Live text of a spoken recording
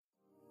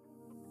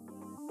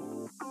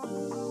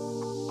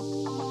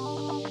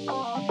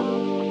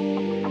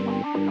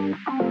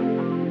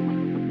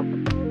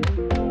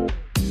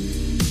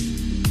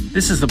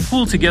This is the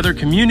Pool Together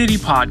Community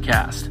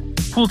Podcast.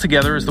 Pool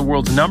Together is the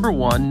world's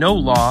 #1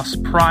 no-loss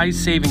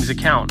prize savings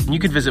account, and you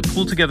can visit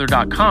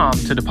pooltogether.com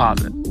to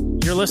deposit.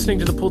 You're listening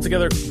to the Pool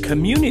Together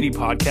Community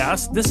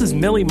Podcast. This is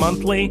Millie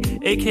Monthly,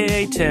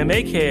 a.k.a. Tim,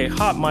 a.k.a.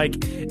 Hot Mike,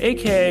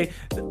 a.k.a.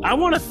 I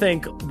want to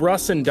thank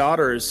Russ and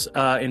Daughters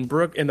in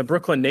the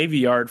Brooklyn Navy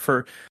Yard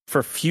for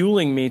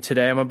fueling me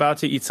today. I'm about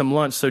to eat some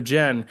lunch. So,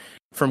 Jen,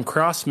 from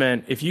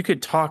Crossmint, if you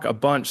could talk a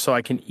bunch so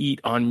I can eat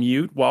on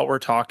mute while we're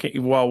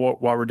talking, while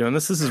we're doing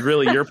this. This is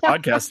really your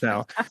podcast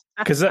now.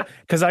 Because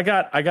I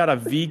got a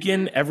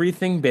vegan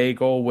everything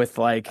bagel with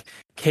like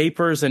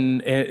capers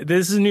and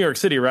this is New York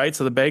City, right?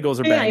 So the bagels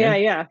are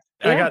banging. Yeah.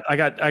 I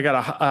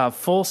got a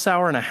full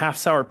sour and a half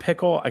sour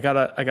pickle. I got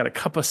a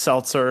cup of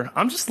seltzer.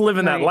 I'm just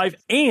living that life,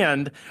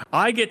 and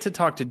I get to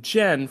talk to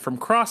Jen from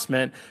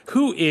Crossmint,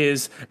 who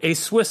is a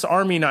Swiss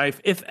Army knife,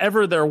 if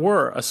ever there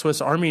were a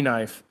Swiss Army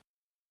knife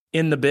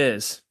in the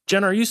biz.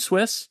 Jen, are you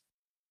Swiss?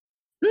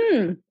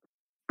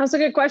 That's a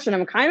good question.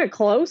 I'm kind of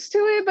close to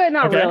it, but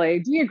not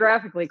really.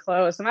 Geographically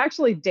close. I'm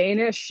actually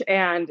Danish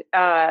and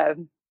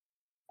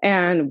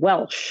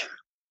Welsh.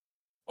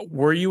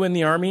 Were you in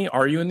the Army?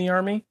 Are you in the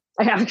Army?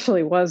 I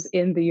actually was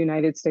in the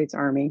United States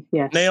Army.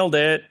 Yes. Nailed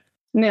it.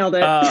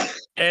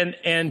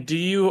 And do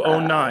you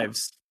own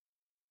knives?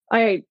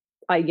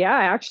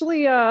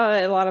 Actually,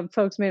 a lot of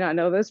folks may not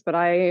know this, but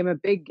I am a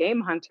big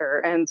game hunter.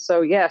 And so,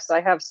 yes,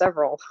 I have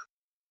several.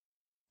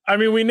 I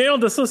mean, we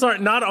nailed the Swiss Army.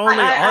 Not only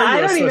are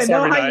you a Swiss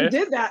Army knife, I don't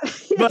even know how you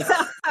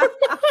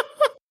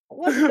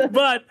did that.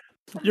 but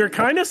you're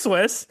kind of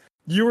Swiss.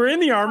 You were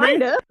in the Army.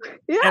 Kinda.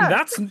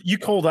 Yeah. And you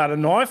call that a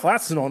knife.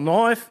 That's not a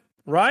knife,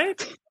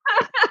 right?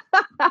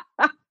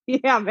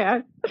 Yeah,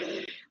 man.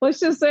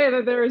 Let's just say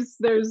that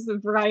there's a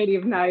variety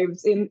of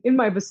knives in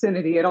my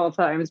vicinity at all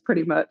times,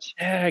 pretty much.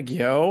 Ag,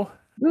 yo.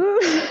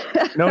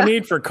 No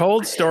need for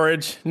cold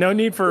storage. No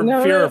need for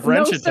fear of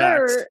wrench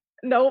attacks. Sir.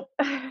 Nope.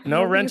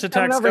 No wrench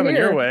attacks coming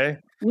your way.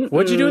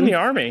 What'd you do in the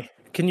Army?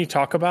 Can you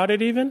talk about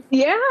it even?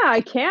 Yeah,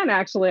 I can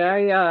actually.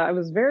 I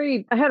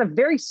had a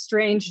very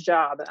strange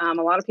job. A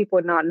lot of people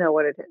would not know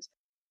what it is.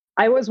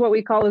 I was what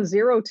we call a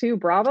 02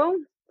 Bravo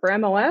for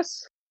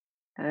MLS.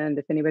 And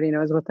if anybody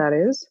knows what that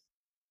is,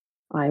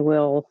 I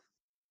will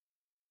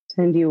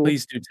send you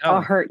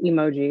a heart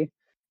emoji.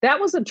 That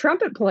was a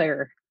trumpet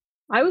player.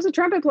 I was a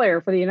trumpet player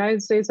for the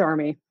United States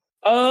Army.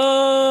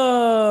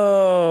 Oh.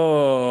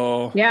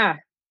 Yeah.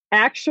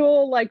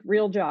 Actual, like,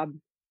 real job.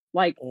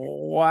 Like,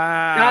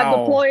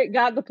 wow.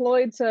 Got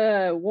deployed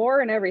to war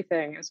and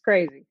everything. It's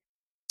crazy.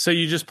 So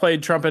you just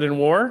played trumpet in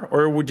war,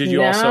 or did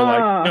you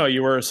also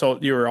you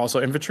were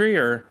also infantry,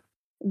 or?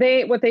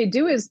 What they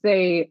do is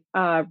they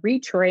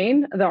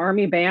retrain the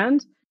Army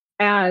band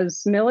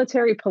as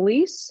military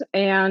police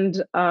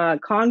and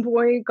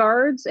convoy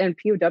guards and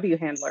POW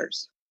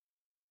handlers.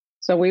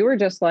 So we were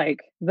just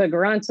like the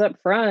grunts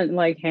up front,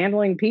 like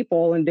handling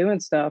people and doing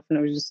stuff, and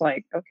it was just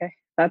like, okay.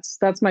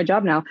 That's my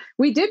job now.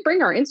 We did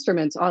bring our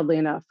instruments, oddly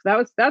enough.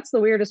 That's the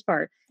weirdest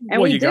part.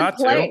 And we did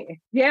play.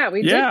 Yeah,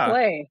 we did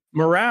play.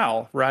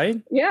 Morale,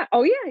 right? Yeah.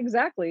 Oh, yeah,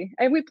 exactly.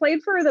 And we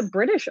played for the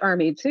British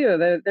Army too.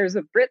 There's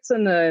the Brits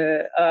and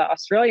the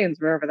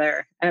Australians were over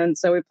there, and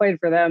so we played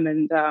for them,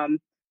 and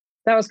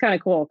that was kind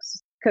of cool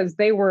because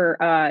they were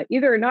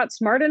either not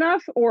smart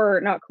enough or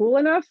not cool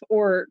enough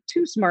or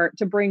too smart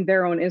to bring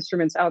their own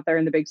instruments out there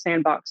in the big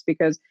sandbox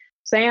because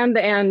sand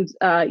and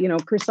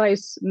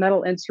precise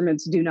metal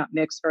instruments do not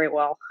mix very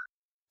well.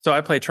 So I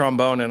play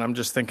trombone, and I'm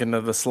just thinking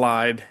of the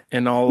slide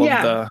and all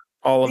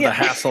of the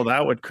hassle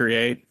that would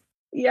create.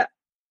 Yeah,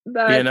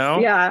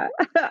 Yeah,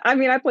 I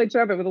mean, I played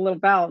trumpet with the little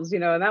valves,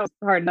 and that was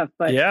hard enough.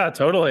 But yeah,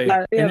 totally.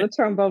 The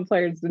trombone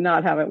players did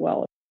not have it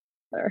well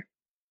there.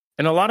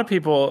 And a lot of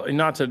people,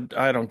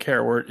 I don't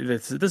care.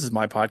 This is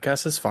my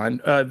podcast. It's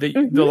fine. A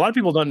lot of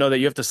people don't know that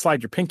you have to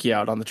slide your pinky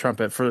out on the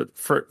trumpet for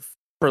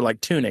like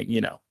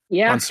tuning,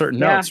 on certain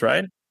notes,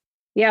 right?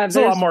 Yeah, there's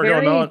a lot more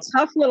going on.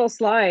 Tough little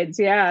slides.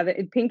 Yeah,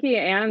 the pinky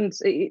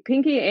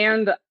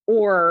and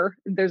or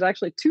there's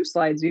actually 2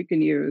 slides you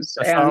can use,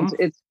 and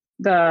it's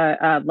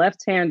the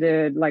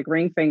left-handed like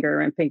ring finger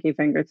and pinky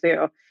finger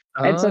too.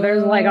 And so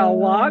there's like a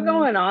lot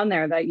going on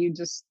there that you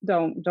just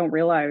don't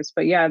realize.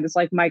 But yeah, it's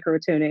like micro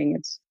tuning.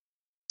 It's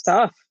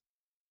tough.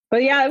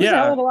 But yeah, it was a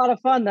hell of a lot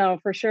of fun, though,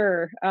 for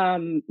sure.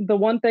 The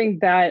one thing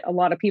that a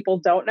lot of people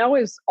don't know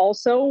is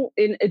also,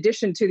 in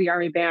addition to the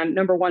Army band,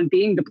 number 1,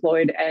 being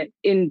deployed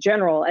in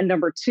general, and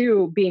number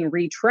 2, being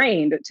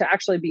retrained to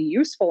actually be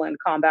useful in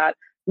combat,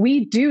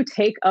 we do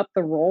take up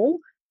the role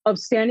of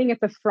standing at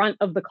the front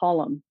of the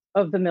column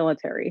of the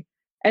military.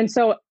 And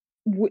so,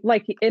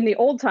 like in the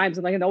old times,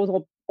 and like in those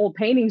old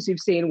paintings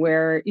you've seen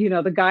where,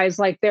 the guy's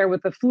like there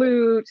with the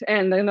flute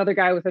and another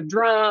guy with a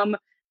drum,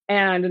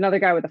 and another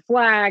guy with a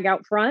flag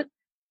out front.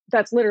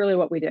 That's literally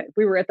what we did.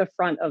 We were at the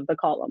front of the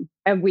column,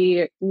 and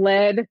we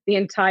led the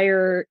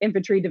entire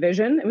infantry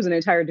division. It was an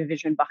entire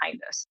division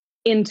behind us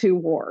into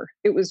war.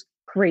 It was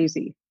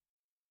crazy.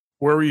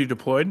 Where were you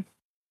deployed?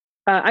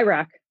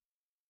 Iraq.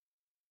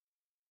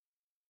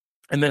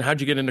 And then how'd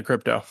you get into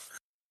crypto?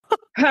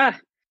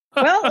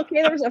 Well,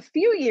 okay, there was a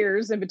few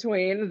years in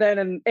between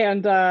then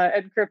and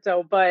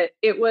crypto, but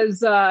it was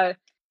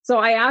so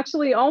I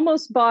actually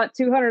almost bought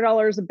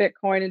 $200 of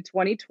Bitcoin in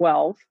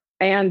 2012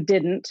 and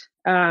didn't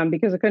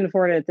because I couldn't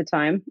afford it at the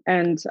time.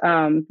 And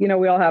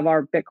we all have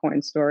our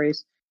Bitcoin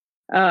stories.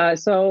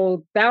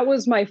 So that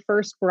was my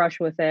first brush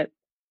with it.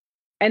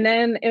 And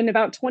then in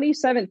about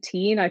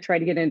 2017, I tried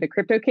to get into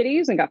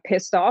CryptoKitties and got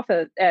pissed off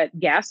at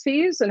gas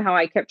fees and how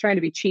I kept trying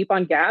to be cheap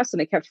on gas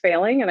and it kept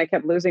failing and I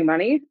kept losing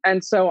money.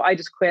 And so I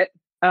just quit.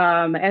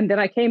 And then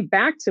I came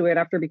back to it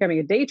after becoming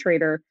a day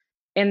trader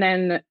and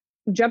then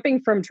jumping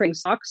from trading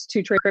stocks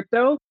to trade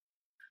crypto.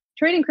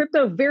 Trading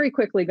crypto very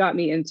quickly got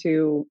me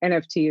into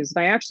NFTs.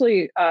 And I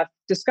actually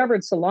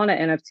discovered Solana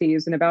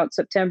NFTs in about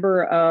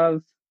September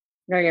of,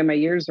 I gotta get my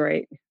years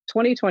right,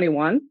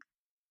 2021.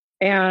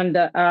 And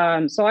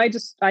so I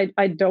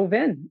dove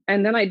in,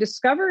 and then I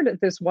discovered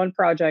this one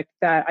project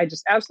that I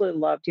just absolutely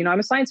loved. I'm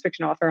a science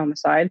fiction author on the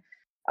side,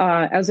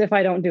 as if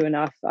I don't do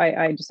enough.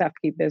 I just have to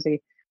keep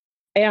busy.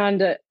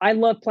 And I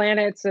love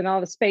planets and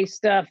all the space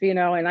stuff, and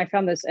I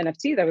found this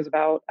NFT that was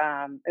about,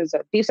 it was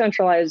a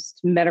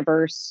decentralized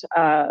metaverse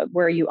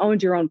where you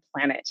owned your own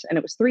planet, and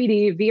it was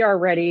 3D, VR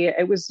ready.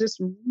 It was just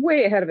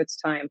way ahead of its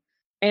time.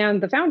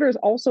 And the founders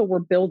also were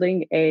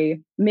building a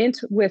mint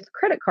with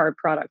credit card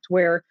product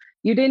where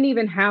you didn't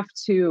even have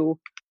to,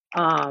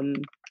 hopefully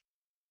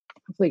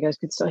you guys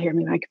could still hear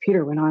me. My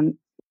computer went on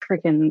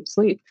freaking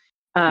sleep.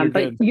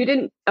 But you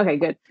didn't, okay,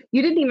 good.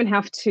 You didn't even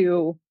have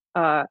to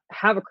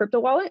have a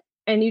crypto wallet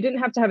and you didn't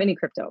have to have any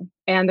crypto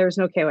and there's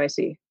no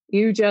KYC.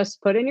 You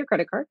just put in your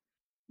credit card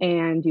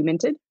and you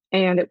minted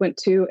and it went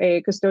to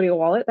a custodial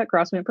wallet that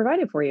Crossmint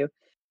provided for you.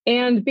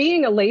 And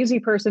being a lazy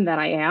person that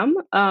I am,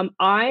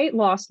 I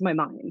lost my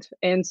mind.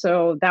 And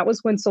so that was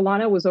when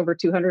Solana was over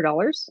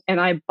 $200.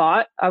 And I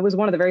was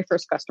one of the very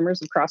first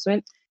customers of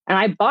Crossmint. And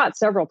I bought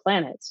several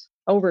planets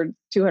over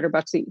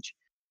 $200 each.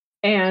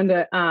 And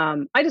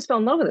I just fell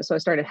in love with it. So I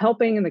started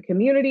helping in the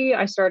community.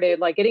 I started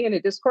getting into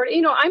Discord.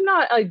 I'm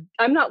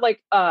not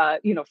like,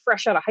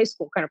 fresh out of high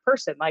school kind of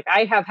person. Like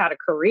I have had a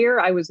career.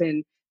 I was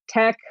in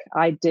tech.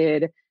 I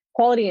did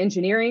quality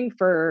engineering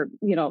for,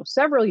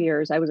 several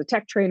years. I was a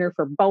tech trainer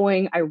for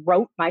Boeing. I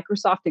wrote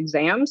Microsoft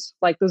exams,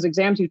 like those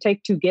exams you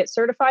take to get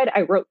certified.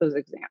 I wrote those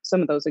exams,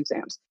 some of those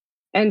exams.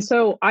 And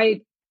so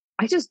I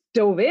just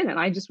dove in and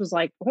I just was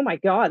like, oh my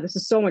God, this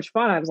is so much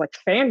fun. I was like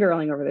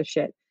fangirling over this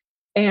shit.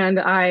 And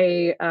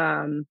I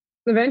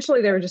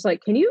eventually they were just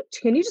like, can you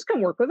just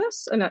come work with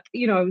us? And,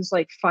 it was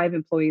like 5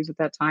 employees at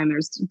that time.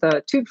 There's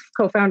the 2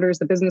 co-founders,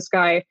 the business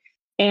guy,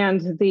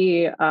 and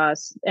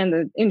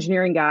the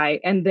engineering guy,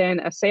 and then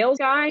a sales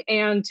guy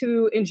and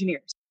 2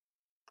 engineers.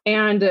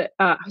 And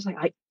I was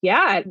like,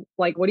 yeah,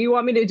 like, what do you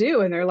want me to do?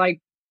 And they're like,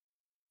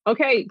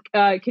 okay,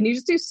 can you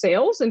just do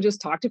sales and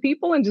just talk to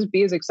people and just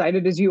be as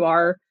excited as you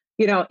are,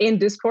 in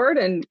Discord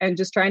and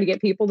just trying to get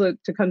people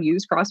to come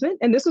use Crossmint.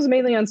 And this was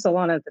mainly on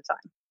Solana at the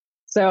time.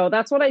 So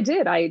that's what I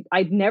did.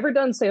 I'd never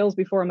done sales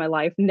before in my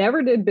life,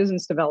 never did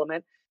business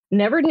development,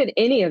 never did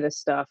any of this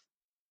stuff.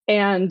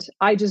 And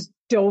I just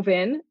dove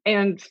in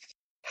and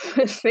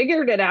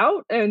figured it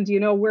out. And,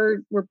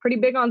 we're pretty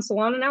big on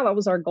Solana now. That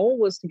was our goal,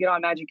 was to get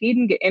on Magic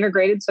Eden, get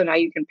integrated. So now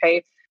you can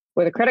pay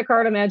with a credit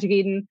card on Magic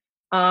Eden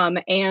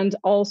and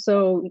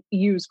also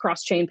use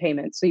cross-chain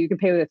payments. So you can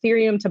pay with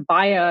Ethereum to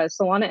buy a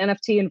Solana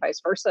NFT and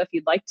vice versa if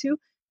you'd like to.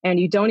 And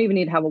you don't even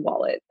need to have a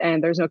wallet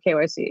and there's no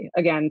KYC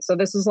again. So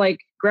this is like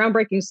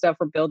groundbreaking stuff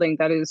we're building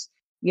that is,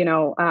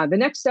 the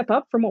next step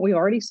up from what we've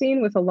already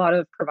seen with a lot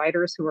of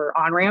providers who are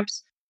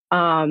on-ramps.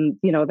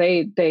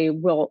 They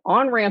will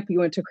on-ramp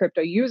you into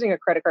crypto using a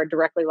credit card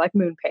directly like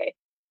MoonPay.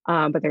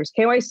 But there's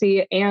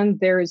KYC and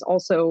there is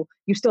also,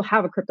 you still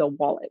have a crypto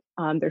wallet.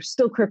 There's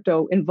still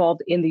crypto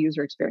involved in the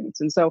user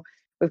experience. And so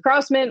with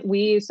Crossmint,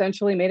 we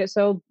essentially made it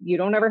so you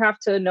don't ever have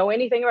to know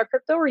anything about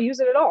crypto or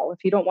use it at all if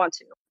you don't want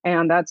to.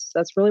 And that's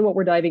really what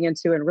we're diving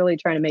into and really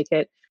trying to make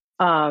it,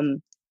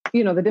 the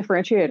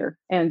differentiator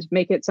and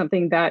make it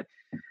something that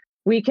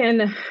we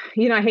can,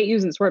 I hate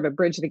using this word, but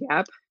bridge the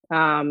gap.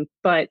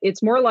 But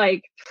it's more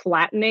like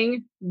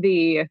flattening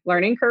the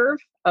learning curve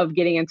of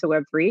getting into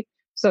Web3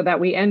 so that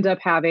we end up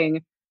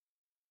having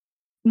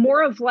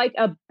more of like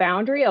a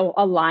boundary, a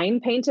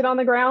line painted on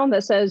the ground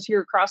that says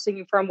you're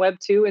crossing from Web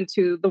 2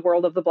 into the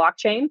world of the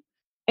blockchain,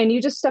 and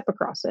you just step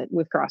across it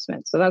with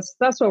Crossmint. So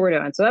that's what we're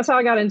doing. So that's how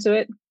I got into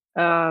it.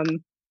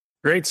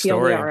 Great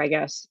story, TLDR, I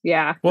guess.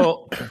 Yeah.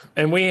 Well,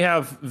 and we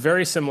have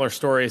very similar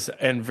stories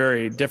and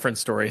very different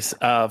stories,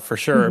 for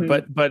sure.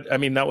 Mm-hmm. But I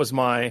mean, that was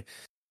I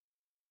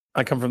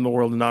come from the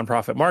world of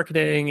nonprofit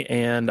marketing,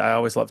 and I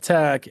always loved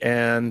tech.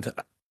 And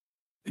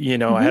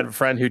mm-hmm. I had a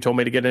friend who told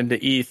me to get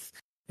into ETH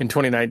in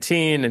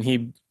 2019, and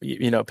he,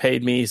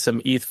 paid me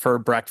some ETH for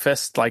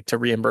breakfast, like to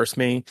reimburse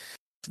me.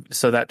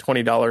 So that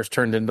 $20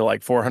 turned into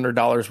like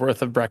 $400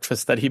 worth of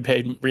breakfast that he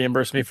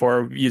reimbursed me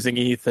for using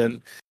ETH.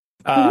 And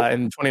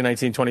in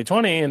 2019,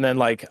 2020. And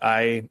then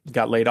I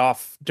got laid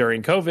off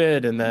during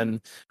COVID. And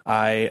then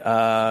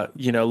I,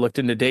 looked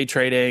into day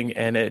trading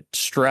and it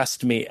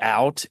stressed me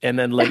out. And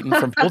then Leighton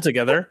from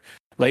PoolTogether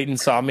Leighton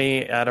saw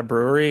me at a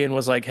brewery and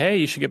was like, "Hey,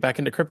 you should get back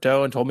into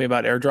crypto," and told me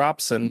about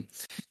airdrops,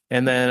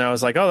 and then I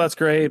was like, "Oh, that's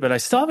great," but I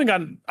still haven't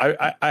gotten.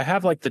 I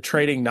have like the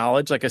trading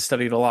knowledge, like I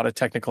studied a lot of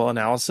technical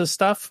analysis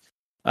stuff,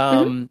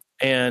 and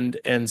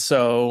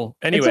so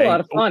anyway, it's a lot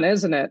of fun,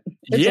 isn't it?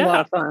 It's a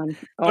lot of fun.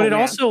 But it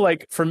also,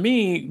 like, for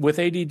me with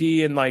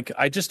ADD and like,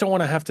 I just don't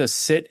want to have to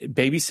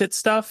babysit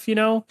stuff,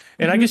 and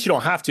I guess you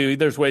don't have to.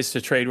 There's ways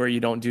to trade where you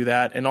don't do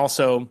that. And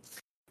also,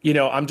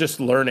 I'm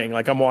just learning,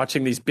 like I'm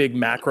watching these big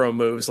macro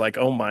moves, like,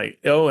 oh my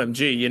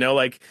OMG,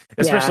 like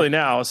especially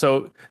now.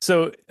 So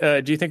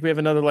do you think we have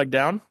another leg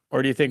down,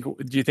 or do you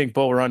think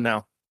bull run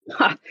now?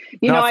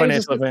 Not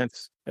financial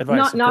advice.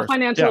 Not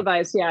financial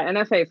advice,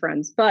 NFA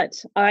friends.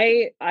 But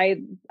I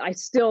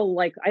still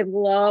I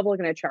love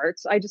looking at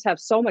charts. I just have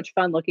so much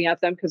fun looking at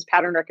them because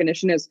pattern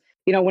recognition is,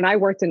 when I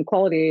worked in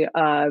quality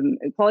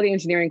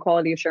engineering,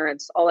 quality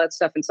assurance, all that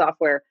stuff in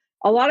software,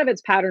 a lot of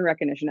it's pattern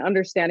recognition,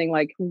 understanding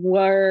what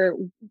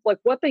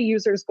the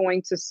user is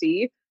going to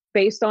see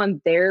based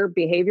on their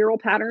behavioral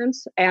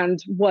patterns and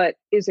what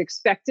is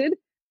expected,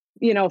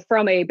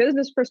 from a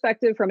business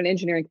perspective, from an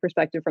engineering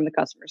perspective, from the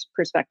customer's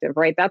perspective,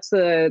 right? That's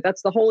the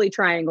holy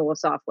triangle of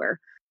software.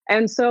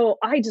 And so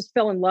I just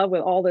fell in love with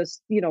all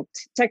this,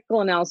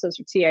 technical analysis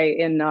or TA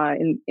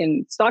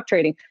in stock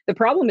trading. The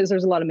problem is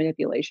there's a lot of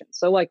manipulation.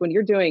 So like when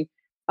you're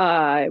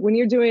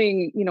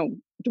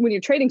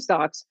trading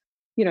stocks,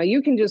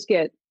 you can just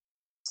get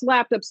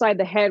slapped upside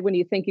the head when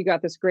you think you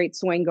got this great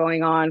swing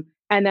going on.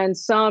 And then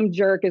some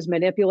jerk is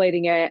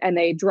manipulating it and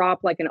they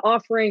drop like an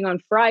offering on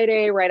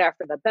Friday right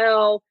after the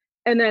bell.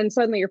 And then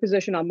suddenly your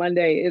position on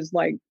Monday is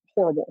like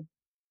horrible.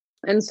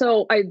 And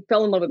so I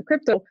fell in love with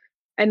crypto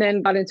and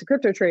then got into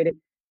crypto trading.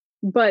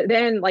 But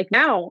then like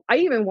now I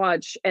even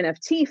watch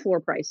NFT floor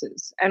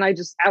prices and I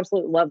just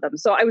absolutely love them.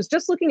 So I was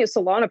just looking at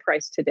Solana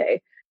price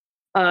today.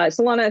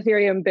 Solana,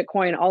 Ethereum,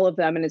 Bitcoin, all of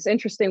them. And it's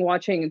interesting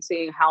watching and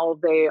seeing how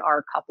they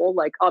are coupled,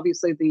 like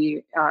obviously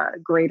the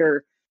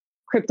greater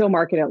crypto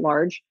market at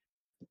large.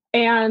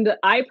 And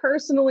I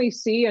personally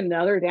see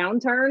another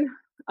downturn.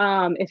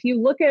 If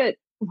you look at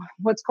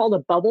what's called a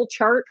bubble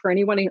chart, for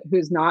anyone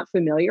who's not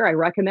familiar, I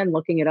recommend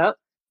looking it up.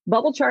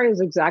 Bubble chart is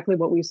exactly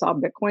what we saw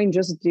Bitcoin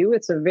just do.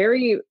 It's a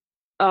very,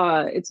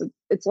 it's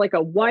like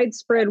a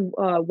widespread,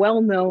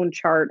 well-known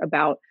chart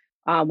about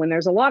when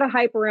there's a lot of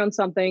hype around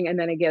something and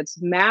then it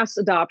gets mass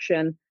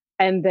adoption.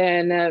 And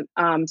then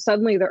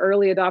suddenly the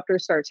early adopters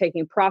start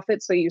taking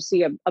profits. So you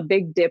see a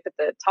big dip at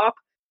the top.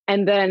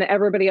 And then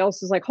everybody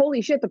else is like,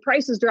 holy shit, the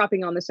price is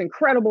dropping on this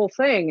incredible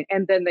thing.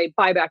 And then they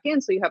buy back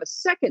in. So you have a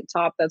second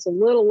top that's a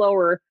little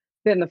lower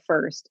than the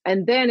first.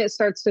 And then it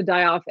starts to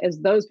die off as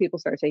those people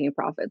start taking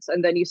profits.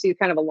 And then you see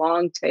kind of a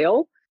long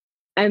tail.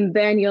 And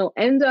then you'll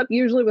end up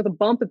usually with a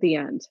bump at the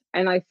end.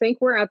 And I think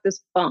we're at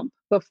this bump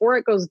before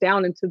it goes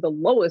down into the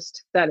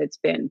lowest that it's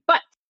been.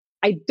 But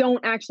I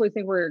don't actually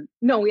think we're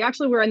in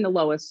the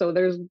lowest. So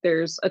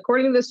there's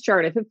according to this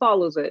chart, if it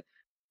follows it,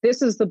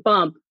 this is the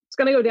bump. It's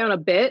going to go down a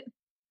bit.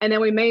 And then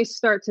we may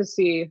start to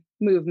see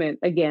movement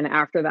again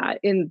after that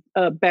in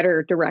a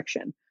better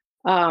direction.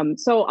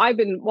 So I've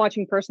been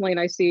watching personally, and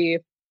I see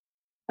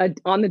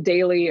on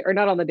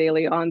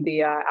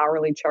the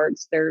hourly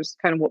charts, there's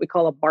kind of what we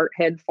call a BART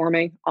head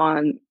forming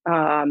on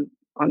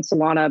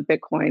Solana,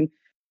 Bitcoin.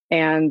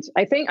 And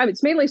I think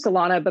it's mainly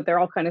Solana, but they're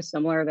all kind of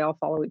similar. They all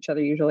follow each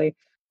other usually.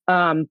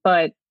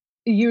 But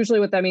usually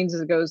what that means is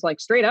it goes like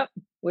straight up,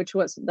 that's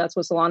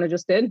what Solana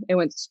just did. It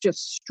went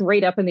just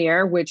straight up in the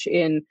air, which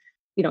in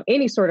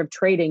any sort of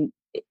trading,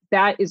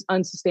 that is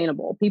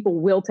unsustainable. People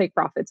will take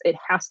profits. It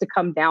has to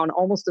come down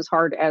almost as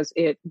hard as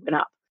it went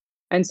up.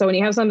 And so when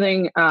you have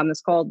something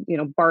that's called,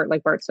 BART,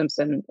 like Bart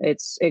Simpson,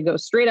 it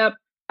goes straight up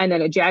and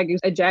then it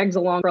jags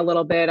along for a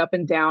little bit up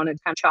and down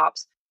and kind of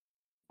chops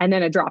and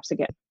then it drops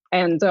again.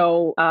 And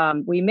so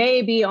we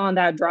may be on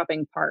that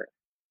dropping part.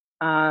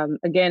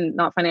 Again,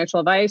 not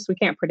financial advice. We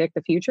can't predict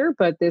the future,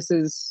 but this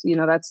is,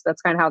 that's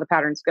kind of how the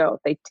patterns go.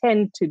 They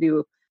tend to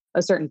do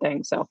a certain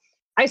thing. So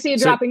I see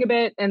it dropping a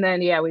bit, and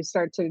then we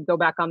start to go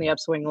back on the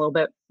upswing a little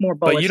bit more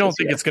bullish. But you don't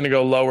think it's going to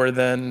go lower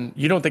than?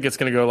 You don't think it's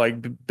going to go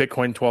like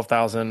Bitcoin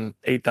 12,000,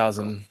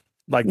 8,000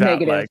 like that?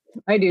 Negative. Like,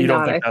 I do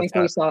not. I think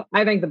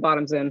I think the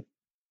bottom's in.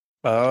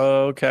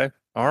 Okay.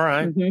 All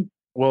right. Mm-hmm.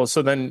 Well,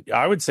 so then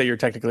I would say you're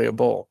technically a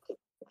bull.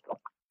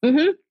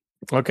 Mm-hmm.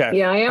 Okay.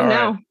 Yeah, I am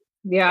now. Right.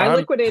 Yeah, I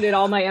liquidated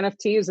all my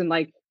NFTs in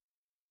like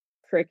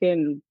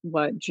freaking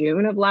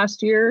June of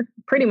last year,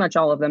 pretty much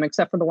all of them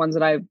except for the ones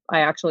that I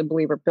actually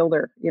believe are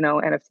builder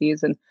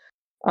NFTs, and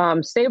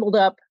stabled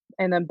up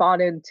and then bought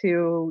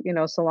into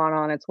Solana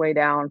on its way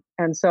down.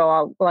 And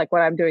so what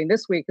I'm doing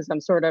this week is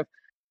I'm sort of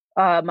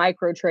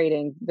micro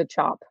trading the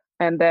chop,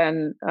 and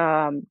then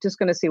just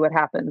going to see what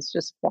happens.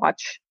 Just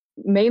watch.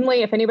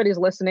 Mainly, if anybody's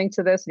listening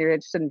to this and you're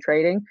interested in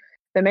trading,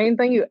 the main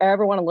thing you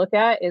ever want to look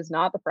at is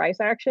not the price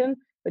action,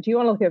 but you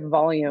want to look at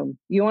volume.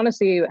 You want to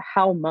see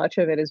how much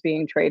of it is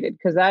being traded,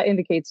 because that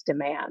indicates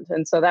demand.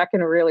 And so that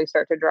can really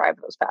start to drive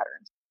those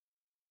patterns.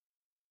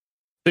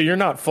 So you're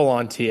not full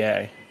on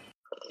TA.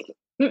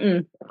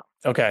 Mm-mm.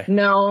 Okay.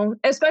 No,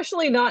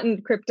 especially not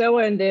in crypto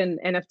and in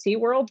NFT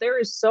world.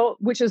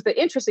 Which is the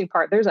interesting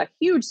part. There's a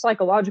huge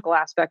psychological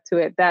aspect to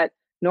it that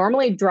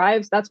normally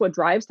that's what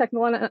drives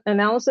technical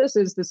analysis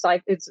is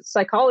it's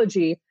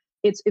psychology.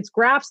 It's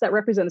graphs that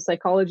represent the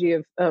psychology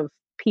of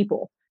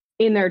people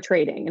in their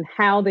trading and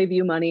how they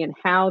view money and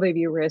how they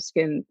view risk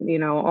and,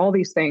 all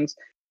these things.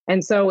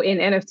 And so in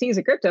NFTs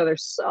and crypto,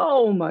 there's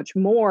so much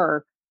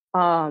more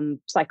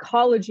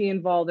psychology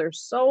involved. There's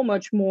so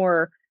much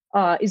more.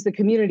 Is the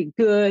community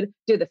good?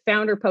 Did the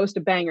founder post a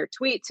banger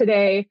tweet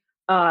today?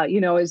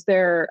 Is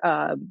there,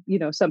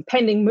 some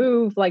pending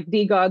move like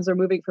DeGods are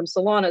moving from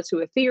Solana to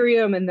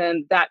Ethereum, and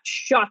then that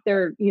shot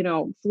their,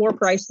 floor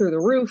price through the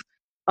roof,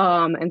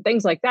 and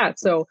things like that.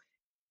 So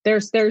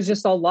there's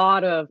just a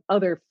lot of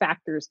other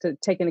factors to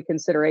take into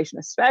consideration,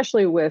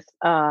 especially with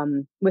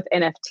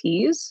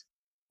NFTs,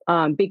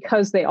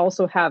 because they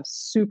also have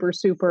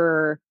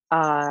super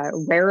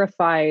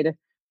rarefied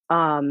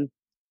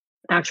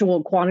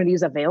actual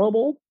quantities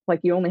available. Like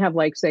you only have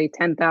say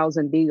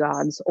 10,000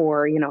 DeGods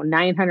or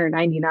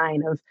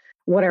 999 of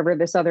whatever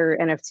this other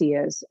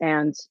NFT is,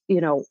 and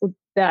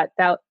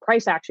that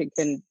price action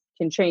can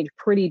change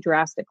pretty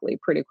drastically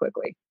pretty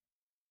quickly.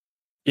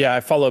 Yeah,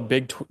 I follow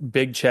Big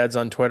Cheds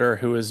on Twitter,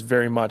 who is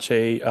very much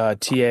a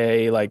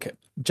TA, like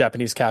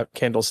Japanese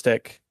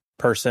candlestick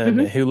person,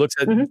 who looks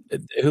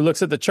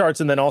at the charts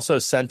and then also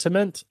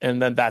sentiment,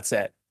 and then that's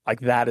it.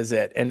 Like that is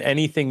it, and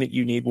anything that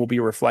you need will be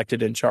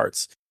reflected in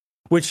charts.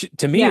 Which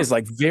to me is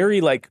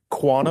very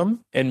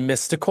quantum and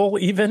mystical,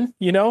 even,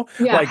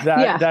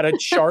 that a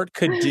chart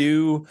could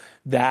do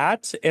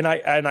that. And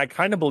I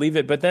kind of believe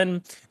it. But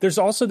then there's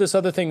also this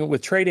other thing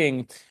with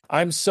trading.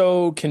 I'm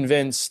so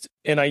convinced,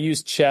 and I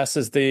use chess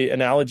as the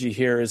analogy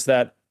here, is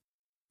that,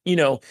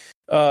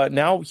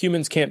 now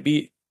humans can't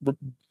beat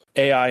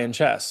AI in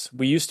chess.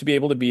 We used to be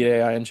able to beat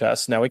AI in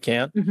chess. Now we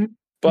can't.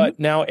 But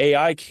now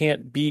AI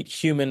can't beat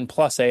human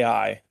plus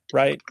AI,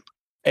 right?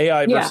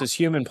 AI versus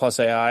human plus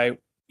AI.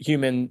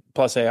 Human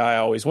plus AI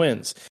always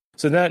wins.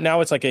 So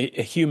now it's like a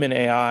human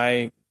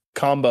AI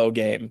combo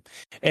game.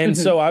 And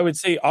so I would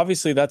say,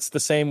 obviously, that's the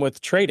same with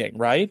trading,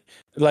 right?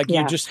 Like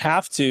you just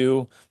have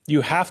to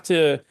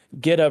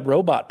get a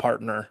robot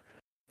partner.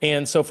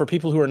 And so for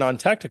people who are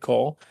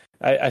non-technical,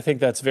 I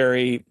think that's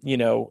very,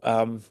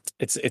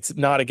 it's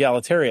not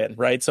egalitarian,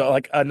 right? So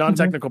like a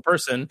non-technical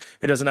person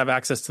who doesn't have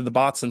access to the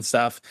bots and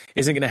stuff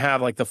isn't going to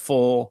have like the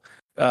full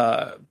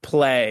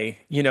play.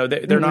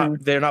 They're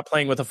not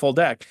playing with a full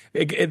deck.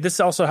 This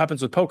also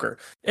happens with poker.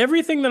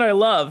 Everything that I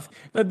love,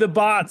 the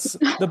bots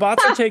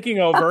are taking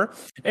over,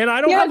 and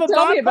I don't have a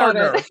bot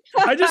partner.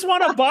 I just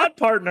want a bot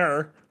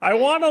partner. I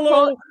want a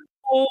little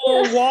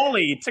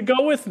Wally to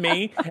go with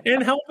me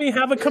and help me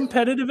have a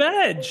competitive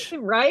edge.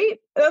 Right?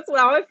 That's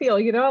how I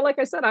feel. Like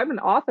I said, I'm an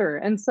author,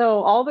 and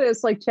so all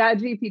this like Chat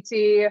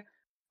GPT,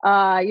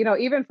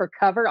 even for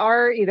cover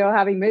art,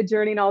 having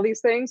Midjourney and all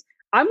these things,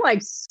 I'm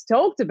like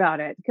stoked about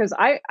it because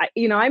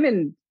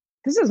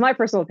this is my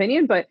personal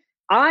opinion, but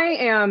I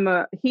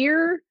am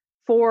here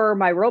for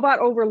my robot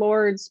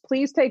overlords.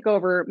 Please take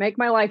over, make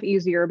my life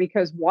easier,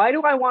 because why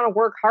do I want to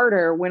work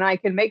harder when I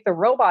can make the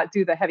robot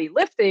do the heavy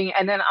lifting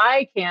and then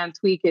I can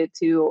tweak it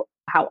to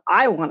how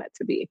I want it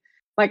to be?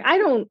 Like, I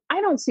don't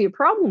see a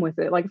problem with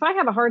it. Like if I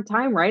have a hard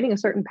time writing a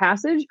certain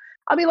passage,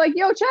 I'll be like,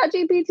 yo, Chat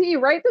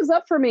GPT, write this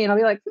up for me. And I'll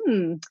be like,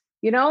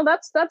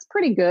 that's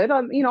pretty good.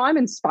 I'm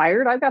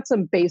inspired. I've got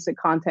some basic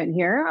content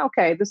here.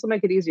 Okay, this will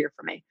make it easier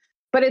for me.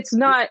 But it's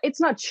not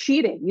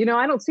cheating.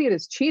 I don't see it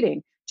as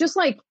cheating. Just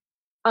like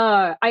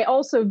I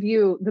also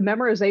view the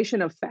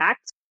memorization of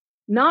facts,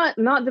 not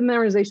the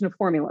memorization of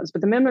formulas,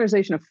 but the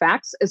memorization of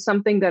facts as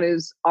something that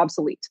is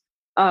obsolete.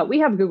 We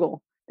have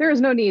Google. There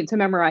is no need to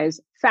memorize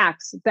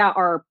facts that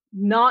are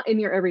not in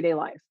your everyday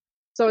life.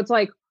 So it's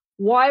like,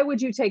 why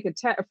would you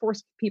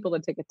force people to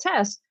take a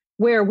test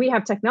where we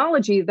have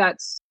technology that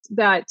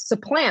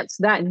supplants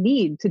that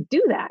need to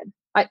do that?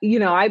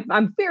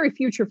 I'm very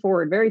future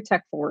forward, very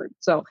tech forward.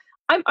 So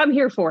I'm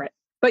here for it.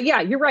 But yeah,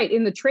 you're right.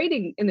 In the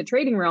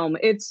trading realm,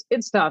 it's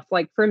tough.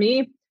 Like for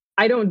me,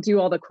 I don't do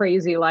all the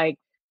crazy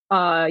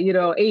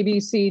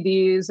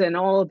ABCDs and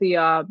all of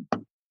the.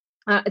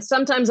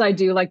 Sometimes I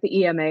do like the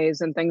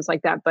EMAs and things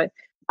like that, but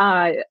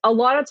a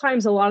lot of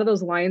times, a lot of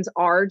those lines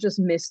are just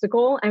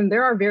mystical, and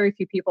there are very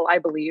few people, I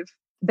believe,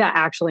 that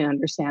actually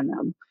understand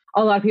them.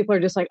 A lot of people are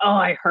just like, oh,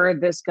 I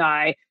heard this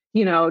guy,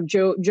 Joe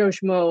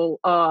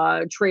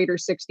Schmo, Trader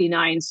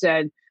 69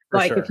 said,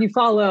 if you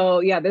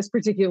follow, this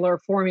particular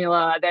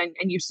formula, then,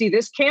 and you see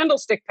this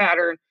candlestick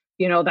pattern,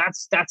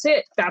 that's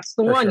it. That's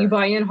the one. You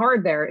buy in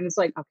hard there. And it's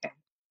like, okay,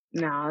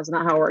 no, that's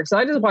not how it works. So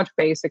I just watch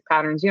basic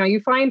patterns. You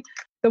find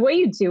the way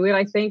you do it,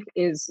 I think,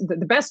 is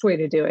the best way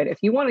to do it. If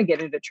you want to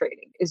get into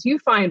trading, is you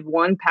find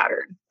one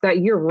pattern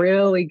that you're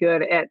really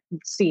good at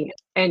seeing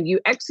and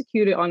you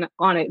execute it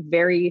on it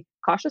very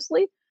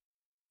cautiously.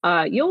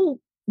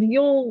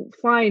 You'll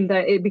find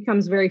that it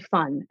becomes very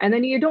fun. And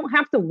then you don't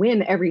have to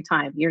win every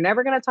time. You're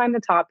never going to time the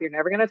top. You're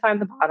never going to time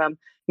the bottom.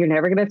 You're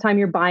never going to time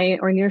your buy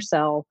or your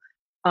sell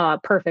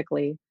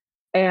perfectly.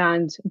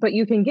 But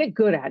you can get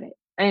good at it.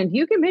 and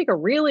you can make a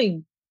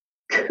really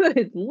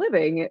good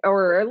living,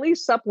 or at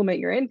least supplement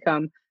your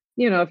income.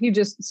 If you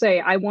just say,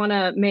 I want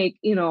to make,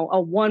 a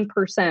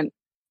 1%,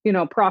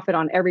 profit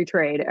on every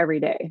trade every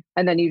day.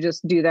 And then you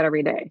just do that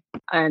every day,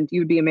 and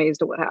you'd be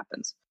amazed at what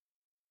happens.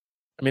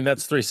 I mean,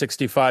 that's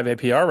 365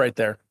 APR right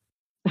there.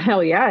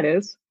 Hell yeah, it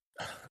is.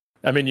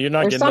 I mean, you're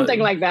not There's getting something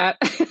like that.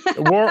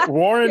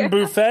 Warren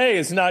Buffet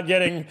is not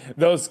getting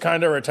those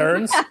kind of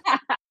returns.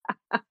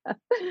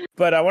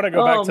 But I want to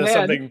go back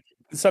to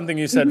something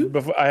you said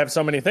before. I have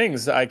so many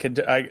things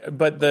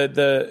but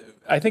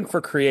I think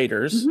for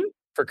creators,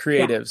 for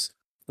creatives,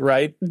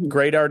 right?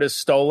 Great art is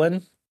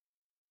stolen,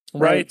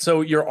 right?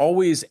 So you're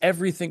always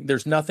everything.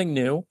 There's nothing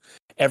new.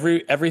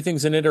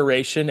 Everything's an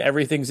iteration.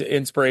 Everything's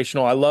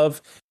inspirational. I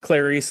love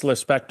Clarice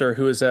Lispector,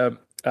 who is a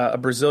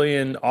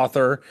Brazilian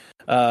author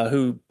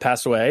who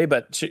passed away,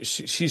 but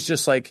she's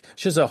just like,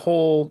 she has a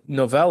whole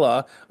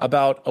novella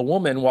about a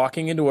woman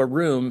walking into a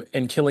room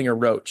and killing a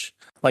roach.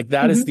 Like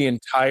that is the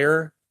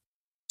entire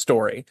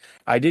story.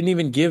 I didn't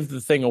even give the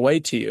thing away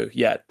to you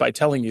yet by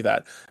telling you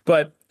that,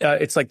 but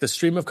it's like the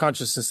stream of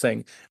consciousness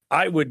thing.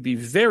 I would be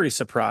very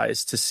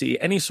surprised to see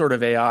any sort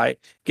of AI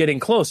getting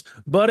close.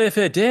 But if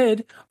it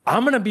did,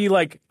 I'm going to be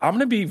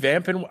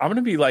vamping. I'm going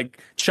to be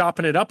like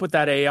chopping it up with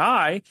that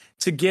AI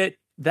to get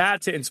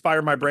that to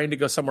inspire my brain to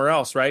go somewhere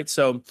else. Right.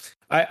 So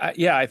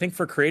I think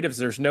for creatives,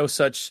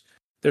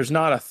 there's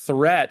not a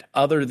threat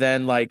other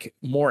than like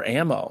more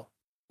ammo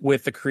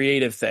with the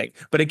creative thing.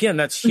 But again,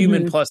 that's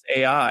human plus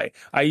AI.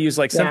 I use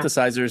like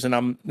synthesizers, and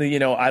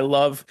I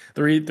love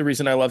the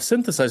reason I love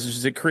synthesizers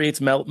is it creates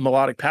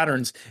melodic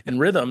patterns and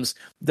rhythms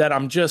that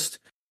I'm just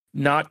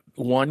not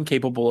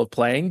capable of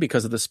playing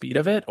because of the speed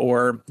of it,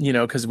 or,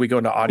 because we go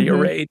into audio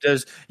rate.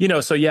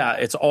 So yeah,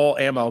 it's all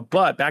ammo.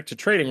 But back to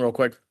trading real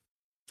quick.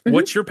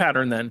 What's your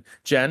pattern then,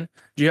 Jen?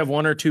 Do you have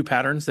one or two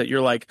patterns that you're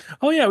like,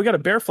 oh yeah, we got a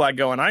bear flag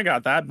going. I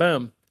got that.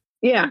 Boom.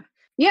 Yeah.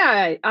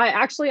 Yeah,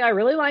 I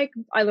really like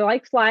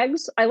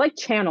flags. I like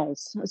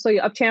channels. So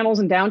up channels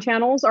and down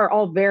channels are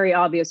all very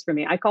obvious for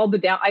me. I called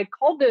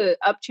the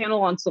up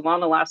channel on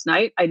Solana last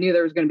night. I knew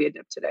there was going to be a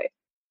dip today.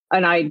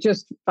 And I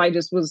just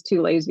was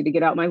too lazy to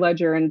get out my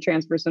ledger and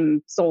transfer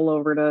some SOL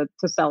over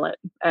to sell it.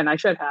 And I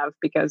should have,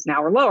 because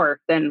now we're lower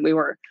than we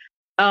were.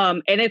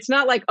 And it's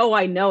not like, oh,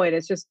 I know it.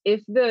 It's just,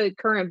 if the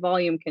current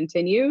volume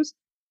continues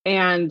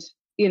and,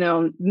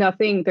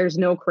 nothing, there's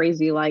no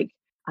crazy like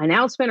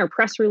announcement or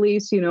press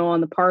release, on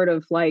the part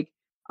of like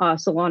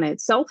Solana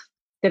itself,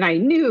 then I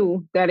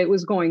knew that it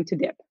was going to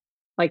dip.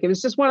 Like, it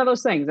was just one of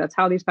those things. That's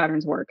how these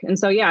patterns work. And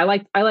so, yeah,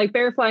 I like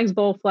bear flags,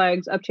 bull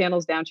flags, up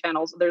channels, down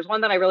channels. There's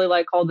one that I really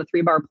like called the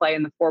 3-bar play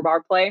and the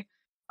 4-bar play.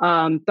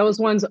 Those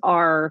ones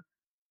are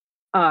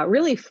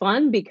really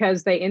fun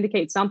because they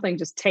indicate something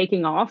just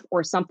taking off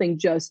or something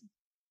just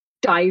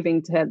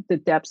diving to the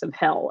depths of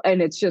hell.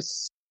 And it's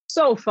just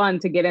so fun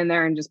to get in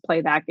there and just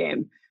play that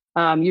game.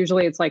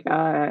 Usually it's like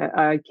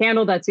a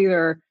candle that's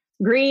either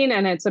green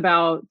and it's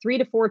about 3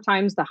 to 4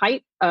 times the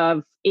height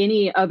of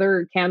any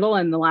other candle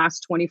in the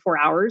last 24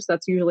 hours.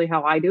 That's usually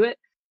how I do it.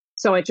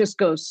 So it just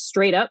goes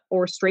straight up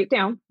or straight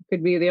down.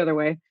 Could be the other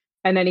way.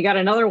 And then you got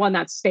another one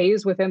that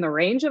stays within the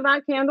range of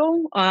that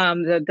candle,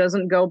 that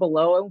doesn't go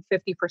below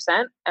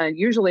 50%. And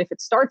usually if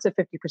it starts at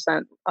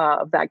 50%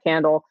 of that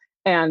candle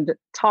and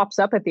tops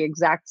up at the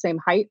exact same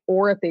height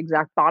or at the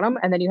exact bottom,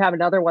 and then you have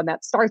another one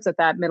that starts at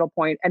that middle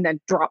point and then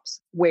drops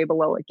way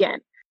below again,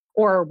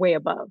 or way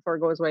above, or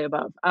goes way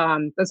above.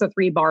 That's a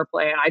 3-bar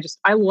play. And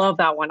I love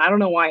that one. I don't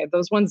know why.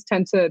 Those ones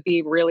tend to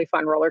be really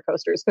fun roller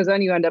coasters, because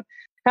then you end up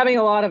having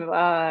a lot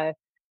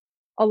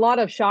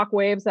of shock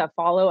waves that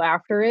follow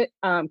after it,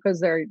 because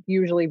they're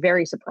usually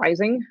very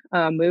surprising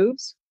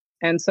moves.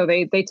 And so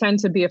they tend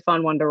to be a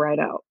fun one to ride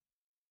out.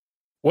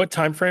 What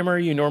time frame are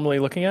you normally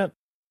looking at?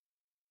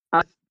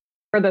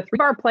 For the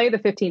 3-bar play, the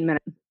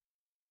 15-minute.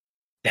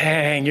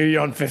 Dang, you're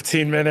on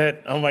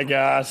 15-minute. Oh my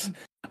gosh.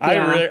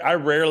 Yeah. I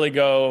rarely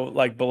go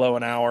like below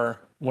an hour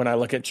when I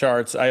look at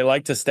charts. I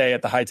like to stay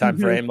at the high time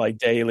frame, like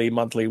daily,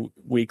 monthly,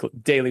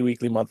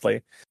 weekly,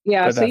 monthly.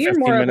 Yeah, so you're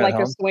more of like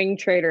a swing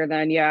trader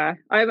then. Yeah,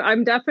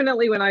 I'm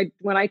definitely, when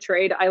I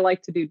trade, I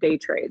like to do day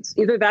trades.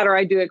 Either that or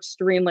I do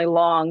extremely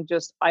long.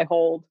 Just I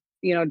hold,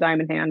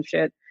 diamond hand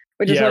shit,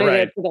 which is what I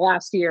did for the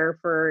last year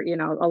for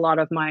a lot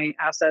of my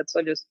assets.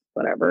 So just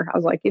whatever. I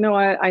was like, you know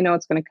what? I know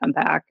it's going to come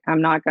back.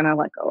 I'm not going to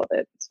let go of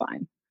it. It's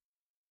fine.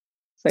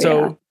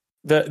 So yeah.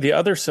 The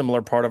other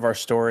similar part of our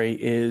story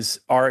is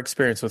our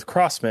experience with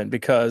Crossmint,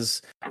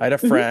 because I had a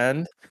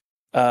friend,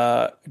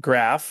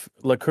 Graph,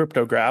 Le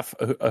Cryptograph,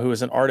 who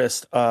is an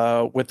artist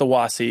with the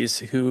Wassies,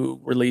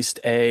 who released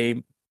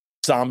a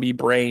zombie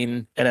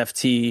brain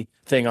NFT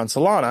thing on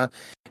Solana,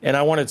 and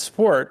I wanted to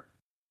support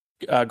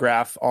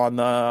Graph on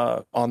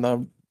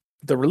the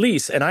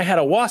release, and I had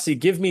a Wassie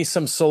give me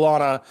some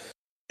Solana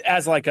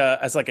as like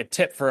a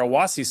tip for a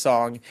Wasi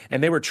song,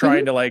 and they were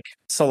trying to like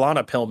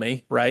Solana pill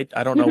me, right?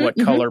 I don't know what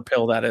color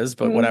pill that is,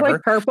 but whatever.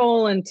 Like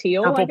purple and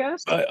teal, I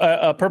guess.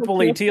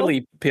 Purpley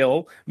tealy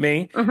pill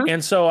me.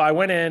 And so I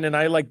went in and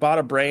I like bought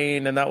a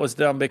brain, and that was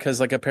dumb because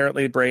like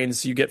apparently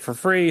brains you get for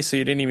free, so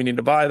you didn't even need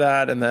to buy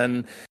that. And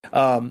then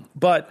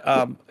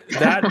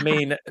that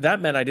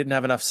meant I didn't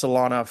have enough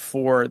Solana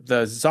for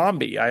the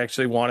zombie. I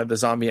actually wanted the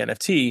zombie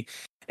NFT.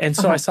 And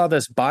so I saw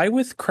this buy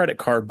with credit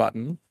card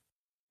button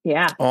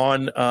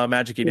on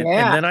Magic Eden.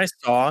 And then I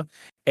saw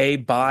a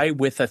buy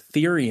with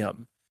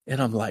Ethereum. And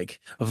I'm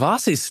like,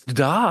 was ist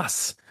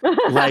das?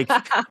 Like,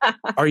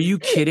 are you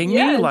kidding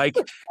me? Like,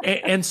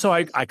 and so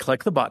I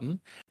click the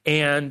button,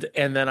 and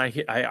then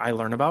I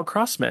learn about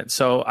Crossmint.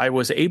 So I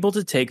was able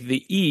to take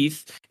the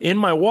ETH in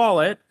my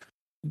wallet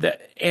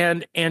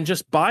and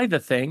just buy the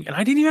thing, and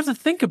I didn't even have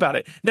to think about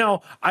it.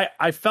 Now,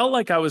 I felt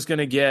like I was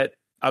gonna get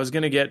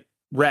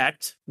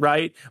wrecked,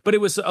 right? But it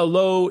was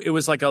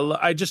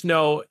I just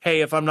know,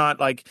 hey, if I'm not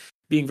like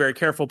being very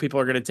careful, people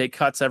are going to take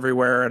cuts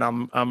everywhere,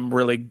 and I'm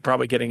really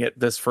probably getting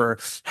this for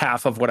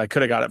half of what I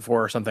could have got it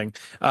for or something,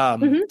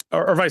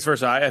 or vice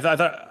versa. I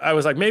thought I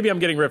was like, maybe I'm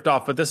getting ripped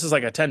off, but this is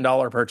like a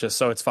 $10 purchase,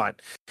 so it's fine.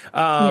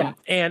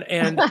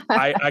 And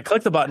I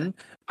click the button,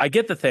 I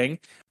get the thing.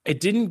 It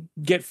didn't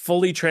get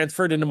fully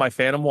transferred into my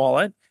Phantom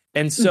wallet.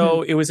 And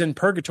so it was in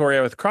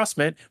purgatory with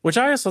Crossmint, which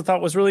I also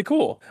thought was really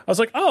cool. I was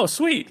like, oh,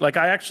 sweet. Like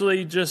I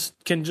actually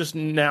can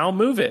now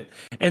move it.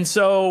 And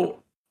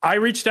so I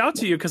reached out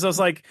to you because I was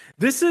like,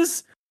 this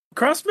is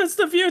Crossmint's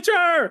the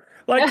future.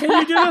 Like, can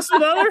you do this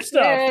with other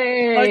stuff?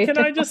 Like, can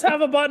I just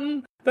have a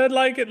button that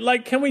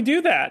like, can we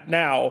do that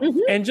now?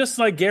 And just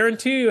like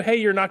guarantee you, hey,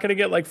 you're not going to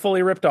get like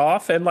fully ripped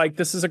off. And like,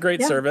 this is a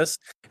great service.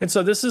 And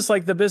so this is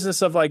like the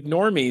business of like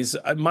normies.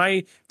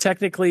 My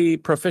technically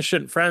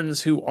proficient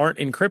friends who aren't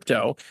in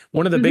crypto,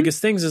 one of the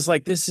biggest things is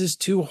like, this is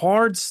too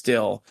hard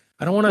still.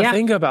 I don't want to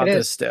think about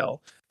this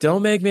still.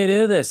 Don't make me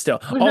do this still.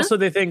 Also,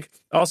 they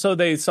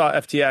saw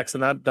FTX,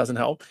 and that doesn't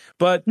help.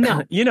 But,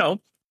 you know,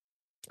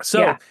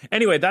 so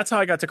anyway, that's how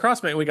I got to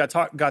Crossmint, and we got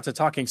to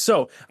talking.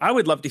 So I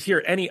would love to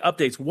hear any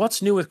updates.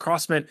 What's new with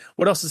Crossmint?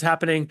 What else is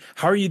happening?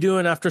 How are you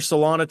doing after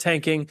Solana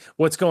tanking?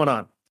 What's going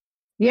on?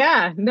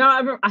 Yeah, no,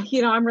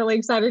 I'm really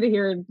excited to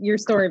hear your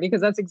story, because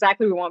that's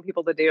exactly what we want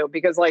people to do.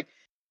 Because like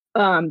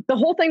the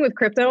whole thing with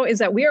crypto is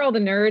that we are all the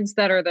nerds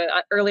that are the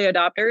early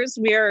adopters.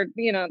 We are,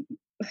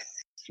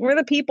 we're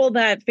the people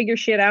that figure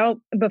shit out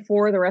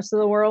before the rest of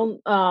the world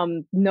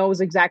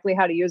knows exactly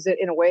how to use it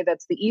in a way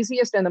that's the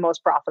easiest and the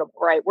most profitable,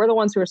 right? We're the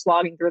ones who are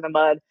slogging through the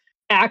mud,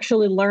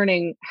 actually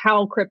learning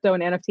how crypto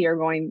and NFT are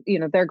going,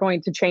 they're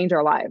going to change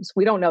our lives.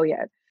 We don't know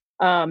yet.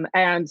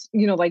 And,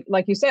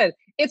 like you said,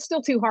 it's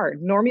still too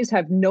hard. Normies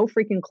have no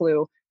freaking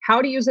clue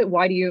how to use it.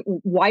 Why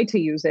to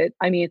use it?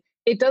 I mean,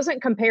 it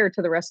doesn't compare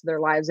to the rest of their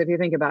lives. If you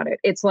think about it,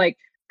 it's like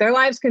their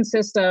lives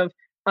consist of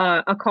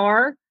a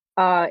car,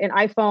 an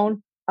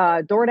iPhone,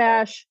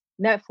 DoorDash,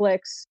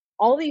 Netflix,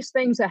 all these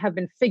things that have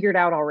been figured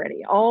out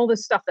already. All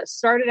this stuff that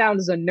started out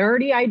as a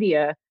nerdy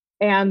idea,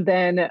 and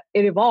then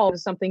it evolved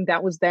as something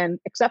that was then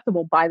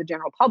acceptable by the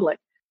general public.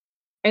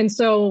 And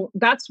so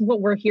that's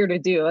what we're here to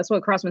do. That's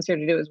what Crossmint's here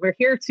to do. Is we're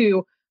here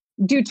to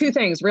do two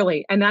things,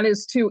 really. And that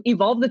is to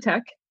evolve the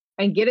tech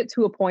and get it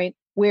to a point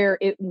where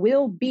it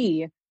will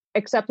be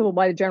acceptable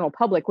by the general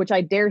public, which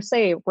I dare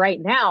say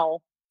right now,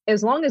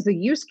 as long as the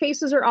use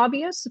cases are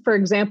obvious. For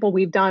example,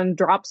 we've done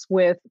drops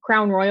with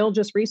Crown Royal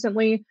just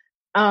recently,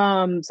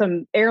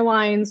 some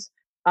airlines,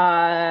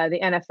 the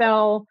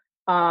NFL,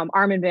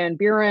 Armin van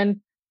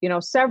Buren,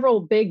 several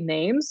big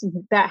names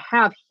that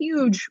have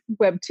huge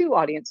Web2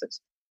 audiences.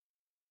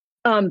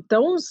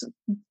 Those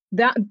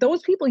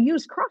people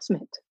use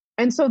Crossmint.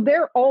 And so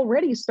they're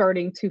already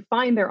starting to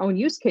find their own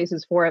use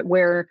cases for it,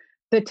 where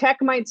the tech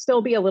might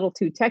still be a little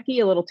too techy,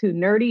 a little too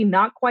nerdy,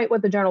 not quite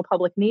what the general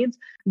public needs,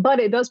 but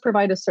it does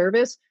provide a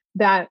service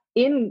that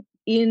in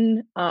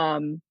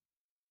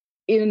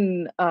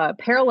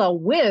parallel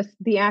with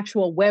the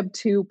actual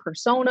Web2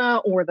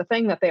 persona or the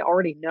thing that they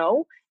already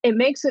know, it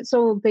makes it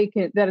so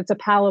that it's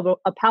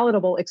a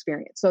palatable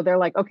experience. So they're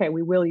like, okay,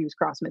 we will use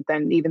Crossmint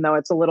then, even though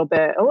it's a little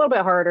bit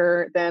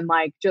harder than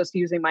like just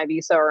using my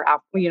Visa or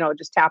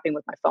just tapping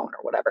with my phone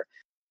or whatever.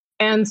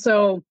 And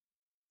so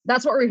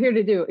that's what we're here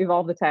to do,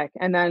 evolve the tech.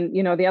 And then,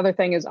 the other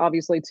thing is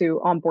obviously to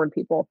onboard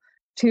people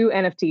to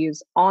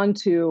NFTs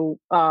onto,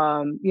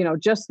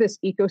 just this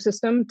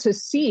ecosystem, to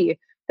see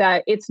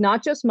that it's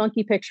not just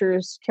monkey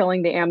pictures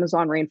killing the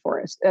Amazon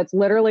rainforest. That's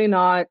literally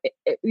not,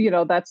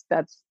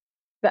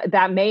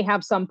 that may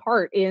have some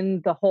part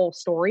in the whole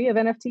story of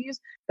NFTs,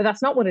 but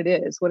that's not what it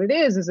is. What it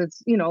is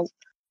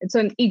it's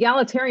an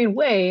egalitarian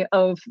way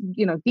of,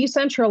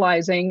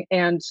 decentralizing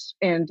and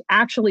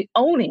actually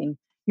owning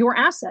your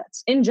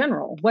assets in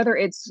general, whether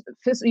it's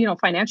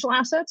financial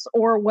assets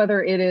or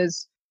whether it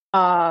is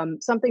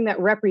something that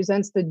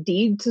represents the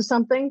deed to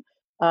something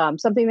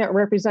that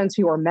represents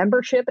your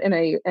membership in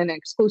an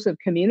exclusive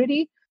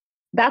community.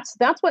 That's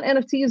what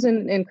NFTs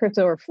and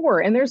crypto are for.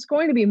 And there's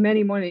going to be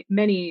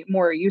many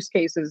more use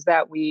cases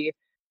that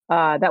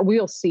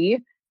we'll see.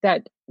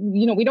 that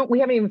we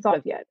haven't even thought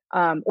of yet,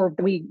 or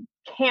we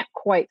can't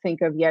quite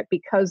think of yet,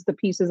 because the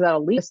pieces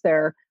that'll lead us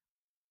there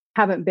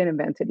haven't been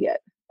invented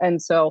yet.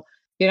 And so,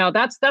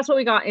 that's what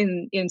we got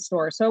in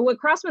store. So what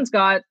Crossmint's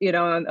got,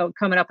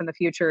 coming up in the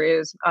future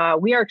is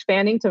we are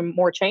expanding to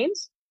more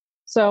chains.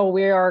 So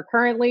we are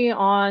currently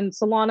on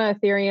Solana,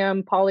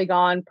 Ethereum,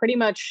 Polygon, pretty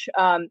much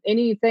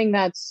anything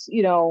that's,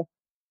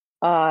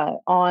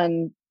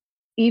 on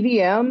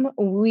EVM,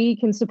 we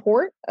can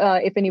support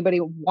if anybody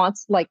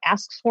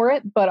asks for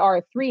it. But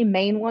our three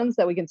main ones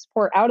that we can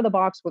support out of the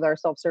box with our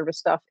self-service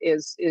stuff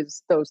is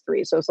those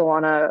three. So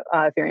Solana,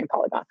 Ethereum,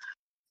 Polygon.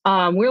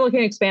 We're looking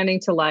at expanding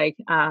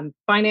to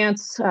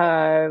finance,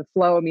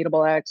 Flow,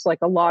 Immutable X,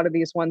 a lot of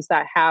these ones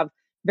that have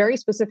very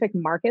specific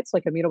markets.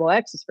 Like Immutable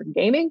X is for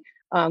gaming.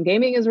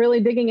 Gaming is really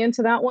digging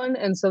into that one.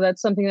 And so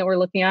that's something that we're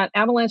looking at.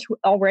 Avalanche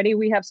already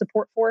we have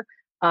support for.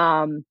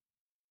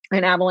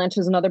 And Avalanche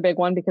is another big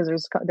one, because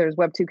there's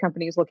Web2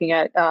 companies looking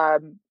at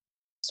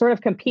sort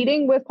of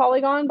competing with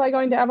Polygon by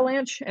going to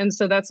Avalanche. And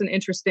so that's an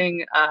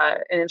interesting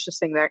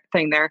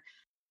thing there.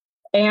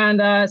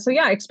 And so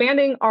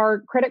expanding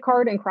our credit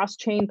card and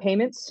cross-chain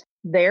payments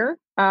there.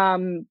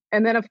 And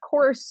then, of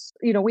course,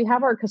 we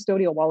have our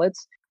custodial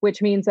wallets,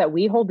 which means that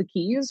we hold the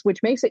keys,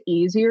 which makes it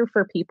easier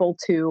for people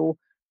to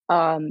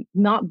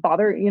not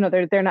bother.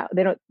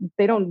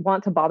 They don't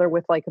want to bother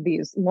with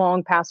these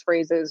long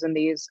passphrases and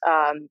these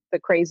the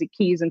crazy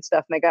keys and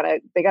stuff, and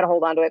they gotta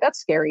hold on to it. That's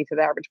scary to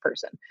the average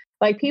person.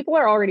 People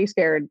are already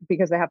scared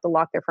because they have to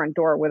lock their front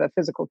door with a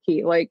physical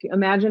key.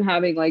 Imagine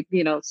having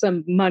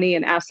some money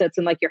and assets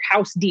in your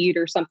house deed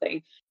or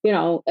something,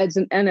 as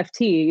an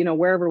NFT,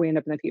 wherever we end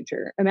up in the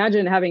future.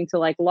 Imagine having to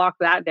lock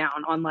that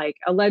down on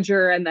a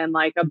ledger and then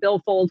a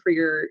billfold for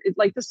your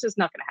this is just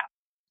not going to happen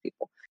to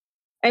people.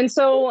 And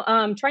so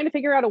trying to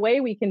figure out a way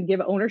we can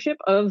give ownership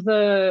of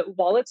the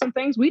wallets and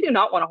things. We do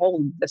not want to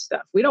hold this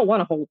stuff. We don't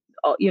want to hold,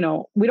 we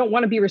don't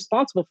want to be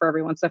responsible for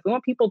everyone's stuff. We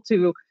want people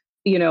to,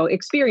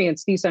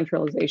 experience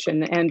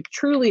decentralization and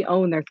truly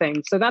own their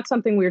things. So that's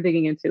something we're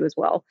digging into as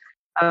well.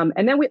 And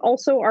then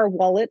our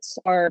wallets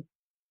are,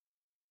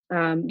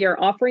 we are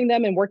offering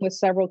them and working with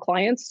several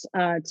clients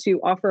to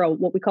offer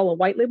what we call a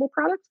white label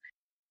product.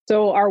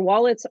 So our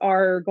wallets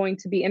are going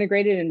to be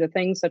integrated into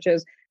things such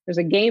as, there's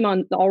a game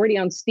already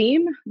on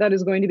Steam that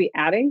is going to be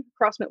adding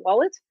Crossmint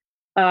Wallet,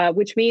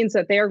 which means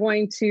that they are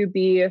going to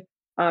be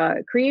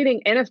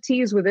creating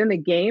NFTs within the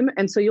game.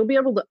 And so you'll be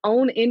able to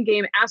own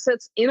in-game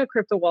assets in a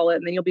crypto wallet,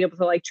 and then you'll be able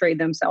to trade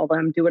them, sell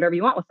them, do whatever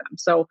you want with them.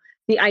 So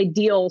the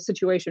ideal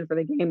situation for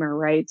the gamer,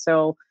 right?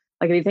 So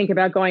if you think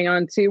about going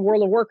on to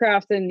World of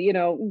Warcraft and,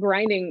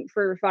 grinding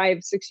for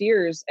 5-6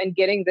 years and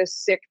getting this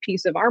sick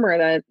piece of armor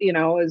that,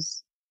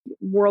 is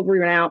world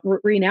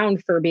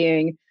renowned for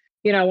being,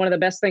 one of the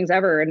best things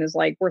ever and is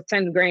worth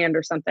 10 grand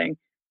or something.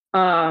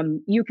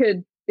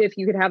 If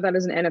you could have that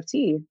as an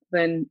NFT,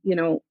 then,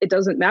 it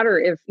doesn't matter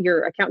if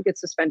your account gets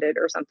suspended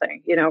or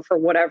something, for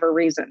whatever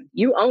reason,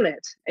 you own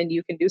it and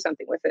you can do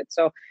something with it.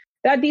 So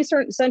that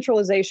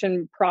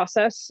decentralization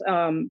process,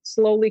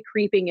 slowly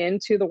creeping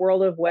into the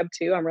world of Web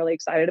 2, I'm really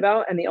excited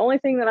about. And the only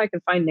thing that I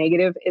can find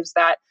negative is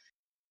that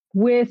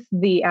with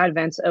the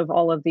advent of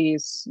all of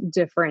these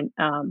different,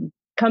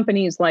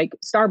 companies like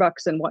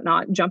Starbucks and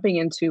whatnot jumping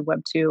into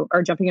Web 2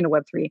 or jumping into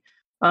Web 3,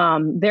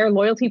 their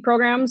loyalty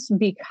programs,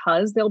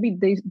 because they'll be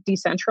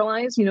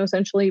decentralized,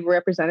 essentially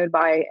represented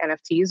by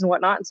NFTs and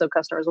whatnot. And so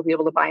customers will be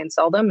able to buy and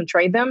sell them and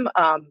trade them.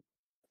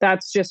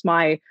 That's just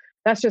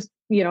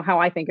how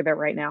I think of it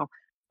right now.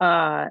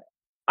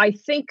 I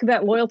think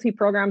that loyalty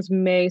programs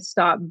may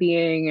stop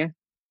being,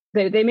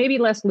 they may be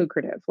less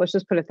lucrative. Let's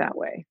just put it that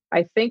way.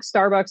 I think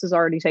Starbucks is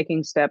already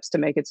taking steps to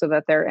make it so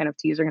that their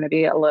NFTs are going to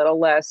be a little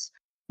less,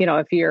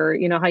 if you're,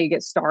 how you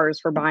get stars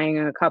for buying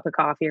a cup of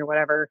coffee or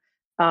whatever,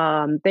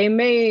 they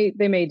may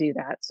do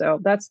that. So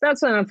that's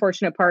an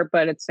unfortunate part,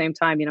 but at the same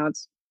time,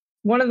 it's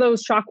one of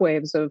those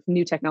shockwaves of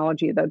new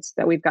technology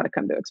that we've got to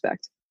come to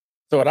expect.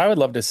 So what I would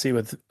love to see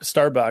with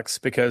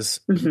Starbucks, because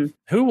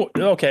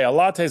a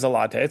latte is a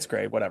latte. It's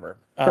great, whatever.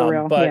 For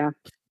real,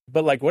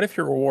 But what if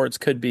your rewards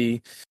could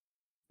be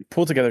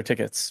PoolTogether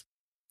tickets,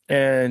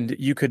 and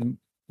you could,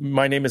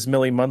 my name is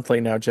Millie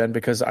Monthly now, Jen,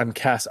 because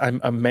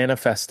I'm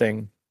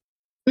manifesting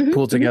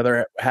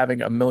PoolTogether having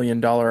 $1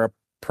 million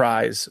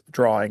prize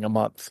drawing a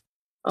month.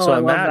 Oh, so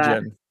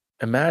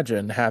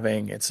imagine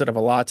having, instead of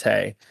a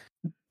latte,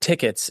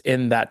 tickets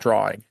in that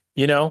drawing.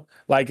 That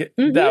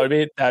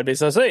would be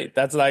so sweet.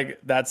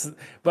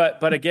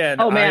 But again,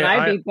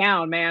 I'd be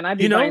down, man. I'd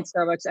be buying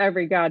Starbucks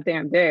every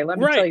goddamn day. Let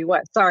me tell you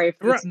what. Sorry if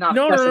it's not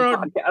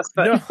podcast,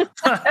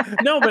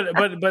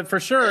 but but for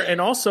sure. And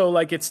also,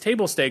 it's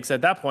table stakes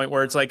at that point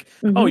where it's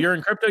oh, you're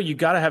in crypto, you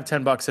got to have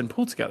 $10 in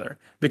PoolTogether,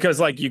 because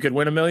you could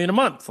win $1 million a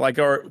month,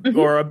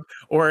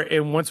 or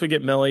and once we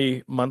get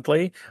Millie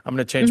Monthly, I'm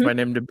going to change my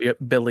name to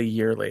Billy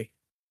Yearly.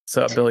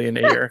 So $1 billion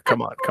a year.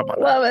 Come on.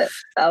 Love it.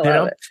 I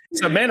love it.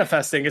 So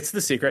manifesting, it's the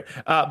secret.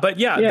 But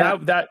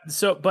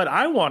but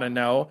I want to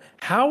know,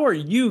 how are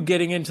you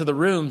getting into the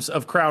rooms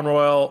of Crown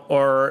Royal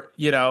or,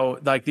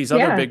 like these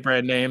other big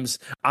brand names?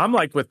 I'm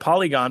like with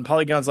Polygon.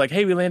 Polygon's like,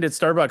 hey, we landed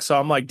Starbucks. So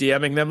I'm like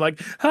DMing them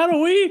like, how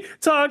do we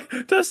talk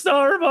to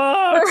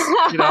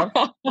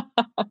Starbucks?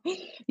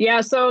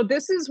 Yeah. So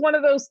this is one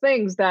of those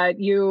things that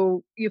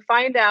you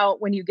find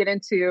out when you get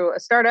into a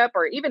startup,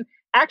 or even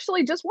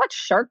actually just watch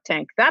Shark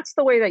Tank. That's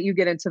the way that you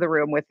get into the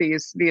room with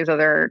these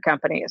other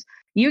companies.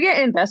 You get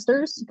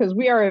investors, because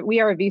we are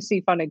a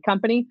VC funded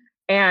company,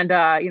 and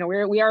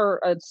we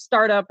are a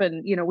startup,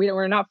 and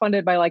we're not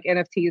funded by like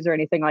NFTs or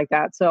anything like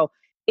that. So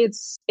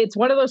it's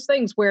one of those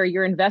things where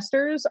your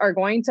investors are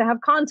going to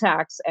have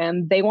contacts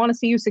and they want to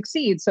see you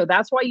succeed. So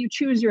that's why you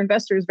choose your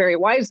investors very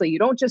wisely. You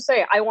don't just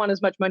say, I want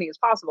as much money as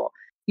possible.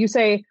 You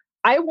say,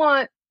 I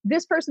want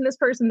this person, this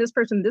person, this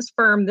person, this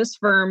firm,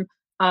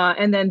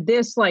 and then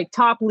this like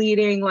top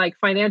leading like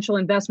financial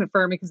investment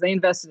firm, because they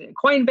invested in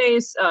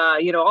Coinbase,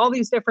 all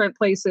these different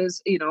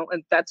places,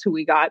 and that's who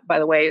we got, by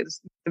the way,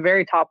 is the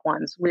very top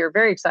ones. We are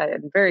very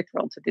excited and very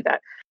thrilled to do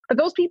that. But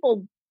those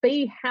people,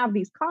 they have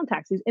these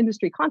contacts, these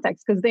industry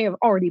contacts, because they have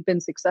already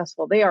been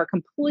successful. They are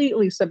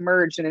completely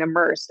submerged and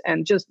immersed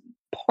and just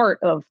part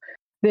of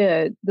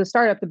the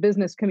startup, the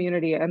business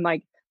community. And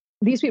like,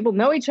 these people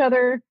know each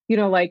other,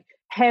 like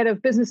head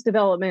of business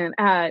development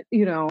at,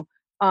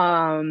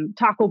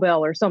 Taco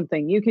Bell or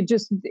something. You could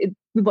just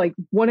like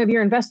one of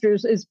your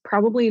investors is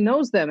probably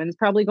knows them and is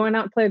probably going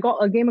out and play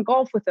a game of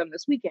golf with them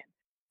this weekend.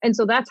 And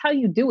so that's how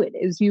you do it,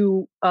 is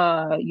you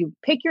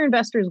pick your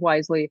investors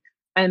wisely,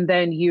 and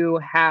then you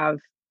have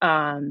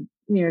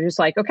just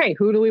like, okay,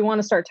 who do we want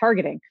to start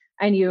targeting?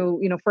 And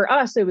for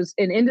us, it was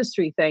an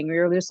industry thing. We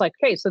were just like,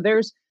 okay, so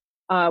there's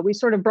we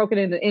sort of broke it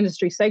into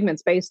industry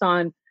segments based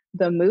on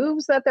the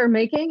moves that they're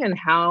making and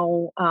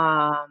how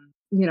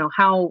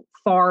how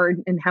far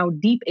and how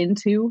deep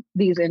into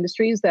these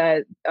industries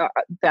that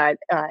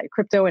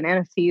crypto and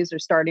NFTs are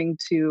starting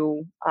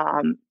to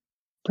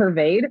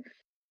pervade.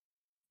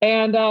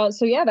 And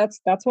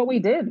that's what we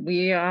did.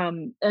 We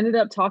ended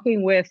up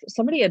talking with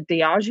somebody at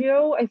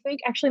Diageo, I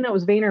think. Actually, no, it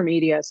was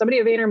VaynerMedia. Somebody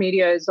at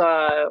VaynerMedia is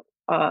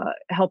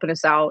helping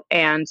us out,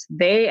 and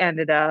they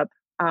ended up.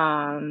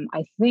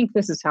 I think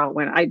this is how it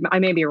went. I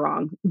may be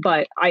wrong,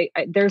 but I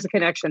there's a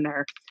connection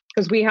there,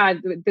 because we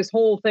had this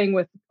whole thing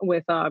with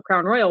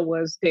Crown Royal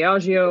was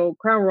Diageo,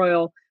 Crown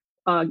Royal,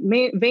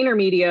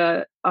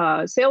 VaynerMedia,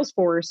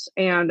 Salesforce,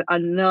 and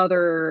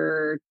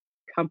another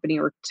company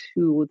or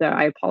two that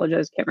I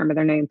apologize, can't remember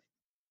their name.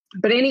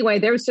 But anyway,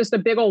 there was just a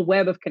big old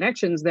web of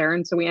connections there.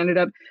 And so we ended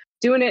up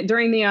doing it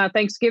during the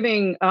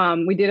Thanksgiving.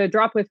 We did a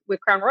drop with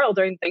Crown Royal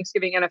during the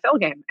Thanksgiving NFL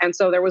game. And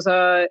so there was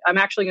I'm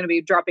actually going to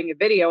be dropping a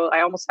video.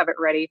 I almost have it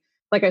ready.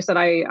 Like I said,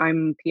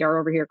 I'm PR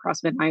over here at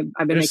Crossmint.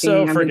 I've been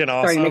starting to make a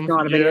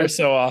lot of videos. You're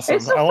so awesome.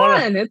 It's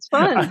fun. It's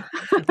fun.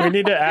 We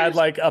need to add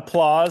like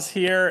applause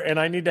here, and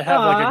I need to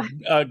have like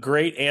a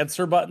great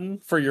answer button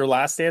for your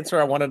last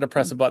answer. I wanted to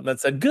press a button that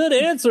said "Good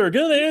answer,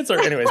 good answer."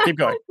 Anyways, keep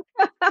going.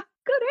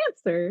 Good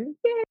answer.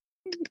 Yay.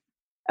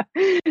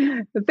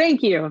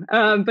 Thank you.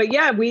 But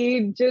yeah,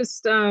 we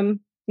just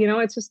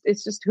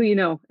it's just who you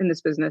know in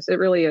this business. It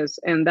really is,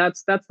 and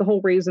that's the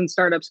whole reason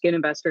startups get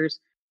investors.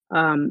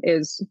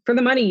 Is for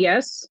the money,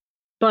 yes,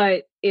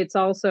 but it's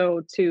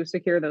also to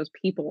secure those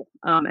people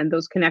and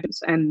those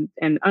connections, and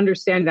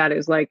understand that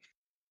is like,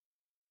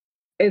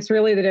 it's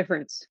really the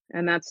difference.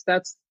 And that's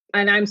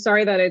and I'm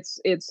sorry that it's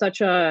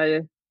such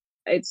a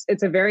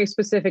it's a very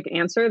specific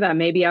answer that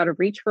may be out of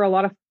reach for a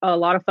lot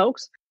of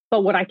folks.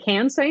 But what I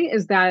can say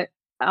is that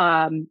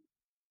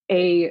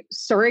a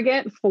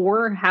surrogate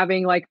for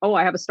having like, oh,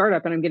 I have a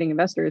startup and I'm getting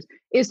investors,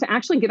 is to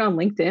actually get on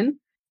LinkedIn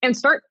and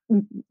start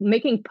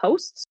making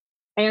posts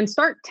and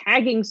start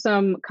tagging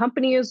some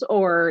companies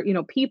or,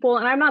 people.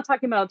 And I'm not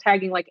talking about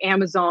tagging like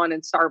Amazon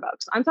and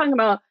Starbucks. I'm talking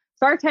about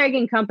start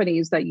tagging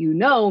companies that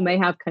may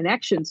have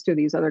connections to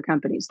these other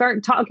companies.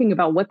 Start talking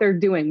about what they're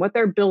doing, what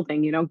they're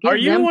building, Are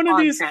you one of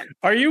these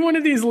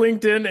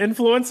LinkedIn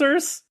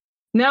influencers?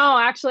 No,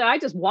 actually, I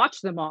just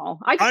watch them all.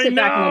 I just sit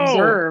back and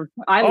observe.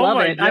 I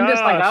love it. Gosh. I'm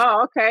just like,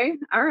 oh, okay.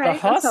 All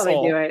right. That's how they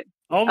do it.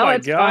 Oh my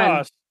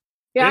gosh. Fun.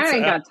 Yeah, I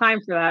ain't got time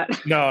for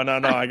that. No,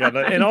 I got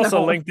it. And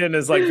also LinkedIn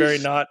is like very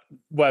not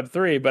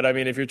Web3, but I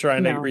mean, if you're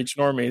trying to reach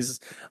normies,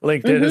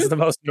 LinkedIn is the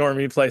most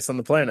normie place on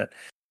the planet.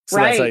 So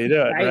that's how you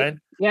do it, right?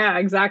 Yeah,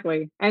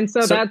 exactly. And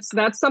so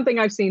that's something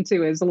I've seen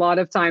too, is a lot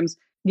of times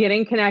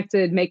getting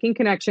connected, making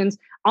connections.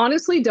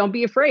 Honestly, don't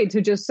be afraid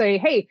to just say,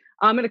 hey,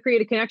 I'm going to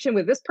create a connection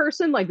with this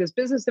person, like this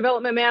business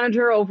development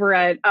manager over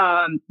at,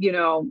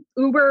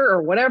 Uber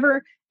or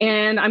whatever.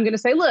 And I'm going to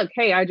say, look,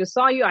 hey, I just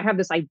saw you. I have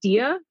this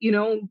idea,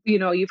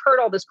 you've heard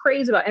all this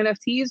craze about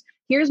NFTs.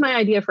 Here's my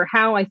idea for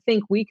how I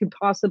think we could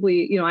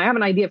possibly, I have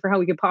an idea for how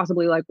we could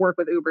possibly like work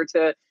with Uber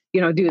to,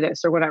 do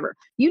this or whatever.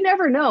 You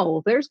never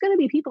know. There's going to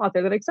be people out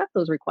there that accept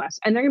those requests,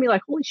 and they're going to be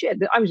like, holy shit,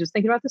 I was just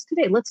thinking about this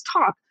today. Let's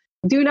talk.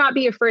 Do not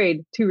be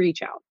afraid to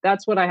reach out.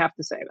 That's what I have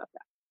to say about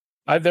that.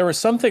 There was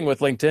something with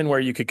LinkedIn where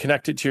you could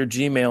connect it to your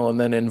Gmail and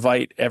then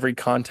invite every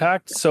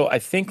contact. So I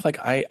think like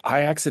I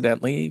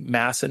accidentally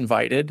mass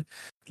invited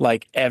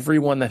like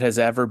everyone that has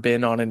ever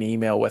been on an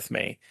email with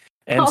me.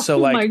 And so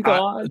like my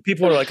God.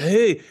 people are like,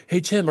 hey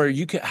Tim,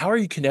 how are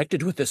you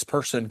connected with this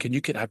person? Can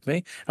you connect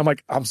me? I'm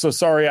like, I'm so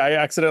sorry. I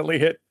accidentally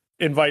hit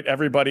invite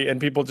everybody and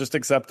people just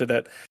accepted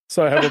it.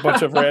 So I have a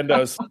bunch of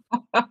randos.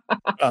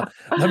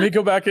 Let me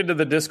go back into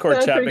the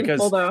Discord chat because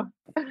cool,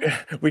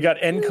 we got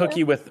N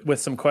Cookie with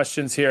some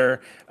questions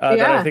here that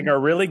I think are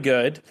really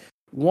good.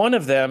 One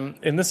of them,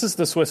 and this is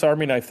the Swiss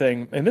Army knife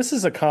thing, and this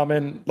is a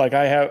common, like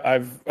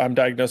I'm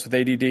diagnosed with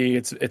ADD.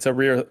 It's a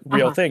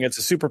real thing. It's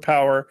a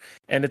superpower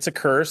and it's a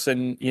curse,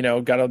 and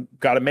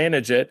gotta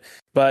manage it.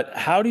 But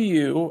how do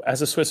you,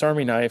 as a Swiss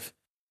Army knife,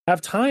 have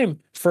time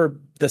for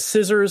the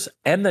scissors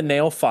and the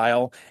nail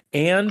file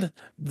and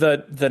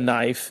the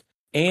knife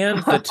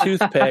and the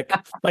toothpick?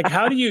 Like,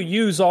 how do you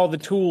use all the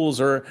tools,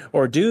 or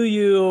do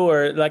you,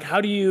 or like,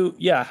 how do you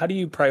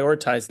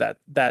prioritize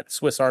that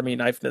Swiss Army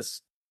knifeness?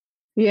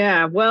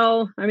 Yeah,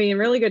 well, I mean,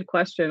 really good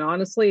question.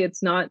 Honestly,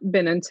 it's not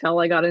been until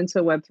I got into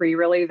Web3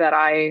 really that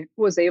I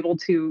was able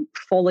to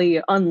fully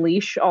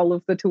unleash all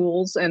of the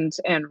tools and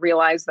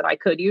realize that I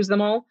could use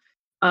them all.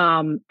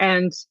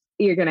 And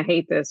you're going to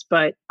hate this,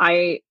 but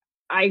I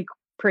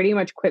pretty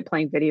much quit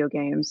playing video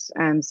games.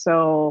 And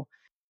so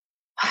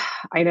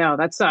I know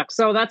that sucks.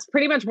 So that's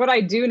pretty much what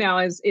I do now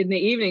is in the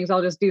evenings,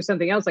 I'll just do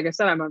something else. Like I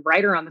said, I'm a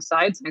writer on the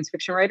side, science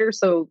fiction writer.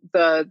 So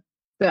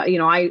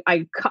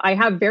I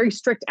have very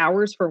strict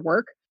hours for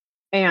work.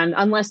 And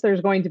unless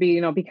there's going to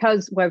be,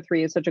 because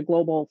Web3 is such a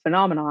global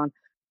phenomenon,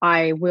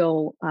 I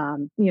will,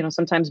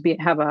 sometimes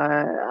have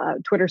a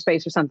Twitter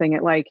space or something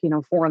at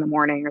 4 a.m.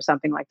 or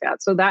something like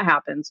that. So that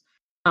happens.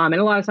 And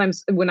a lot of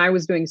times when I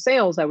was doing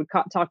sales, I would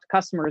talk to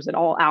customers at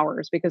all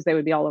hours because they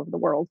would be all over the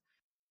world.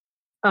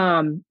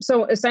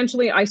 So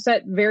essentially I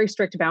set very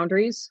strict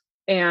boundaries,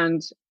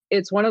 and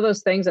it's one of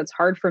those things that's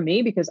hard for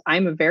me because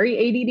I'm a very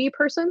ADD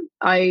person.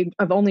 I've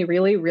only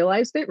really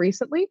realized it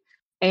recently.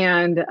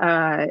 And,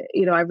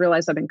 I've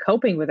realized I've been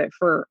coping with it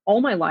for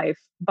all my life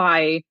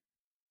by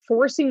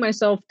forcing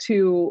myself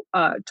to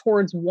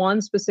towards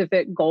one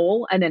specific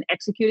goal and then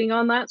executing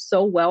on that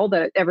so well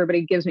that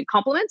everybody gives me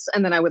compliments.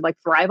 And then I would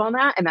thrive on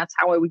that. And that's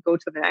how I would go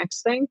to the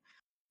next thing.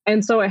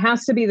 And so it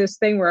has to be this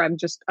thing where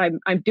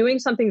I'm doing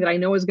something that I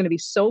know is going to be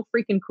so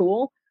freaking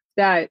cool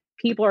that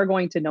people are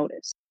going to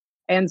notice.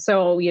 And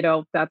so,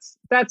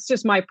 that's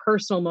just my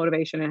personal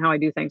motivation and how I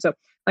do things. So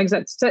like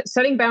I said,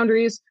 setting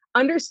boundaries,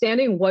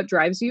 understanding what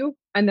drives you,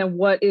 and then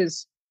what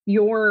is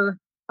your,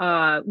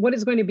 what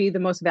is going to be the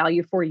most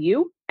value for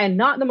you and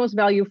not the most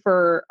value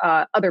for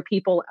other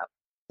people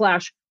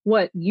 /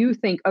 what you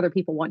think other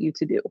people want you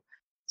to do.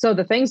 So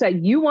the things that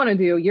you want to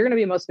do, you're going to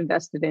be most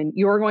invested in.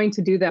 You're going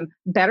to do them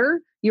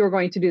better. You're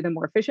going to do them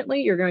more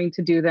efficiently. You're going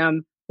to do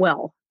them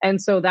well.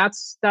 And so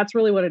that's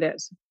really what it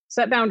is.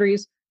 Set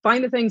boundaries,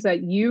 find the things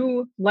that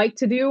you like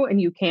to do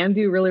and you can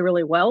do really,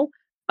 really well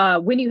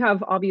when you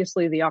have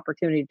obviously the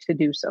opportunity to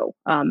do so.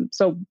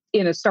 So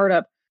in a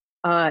startup,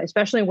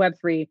 especially in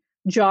Web3,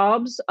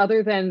 jobs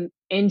other than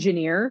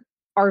engineer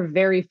are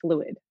very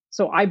fluid.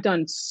 So I've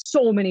done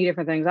so many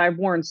different things. I've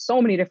worn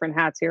so many different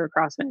hats here at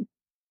Crossmint.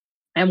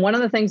 And one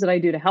of the things that I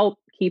do to help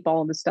keep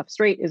all of this stuff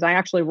straight is I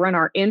actually run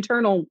our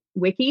internal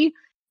wiki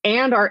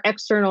and our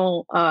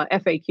external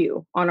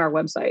FAQ on our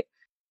website.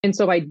 And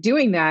so by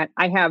doing that,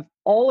 I have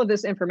all of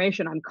this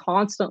information I'm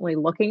constantly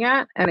looking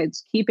at, and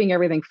it's keeping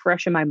everything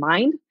fresh in my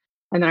mind.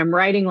 And then I'm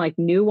writing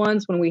new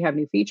ones when we have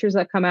new features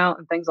that come out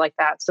and things like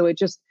that. So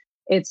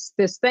it's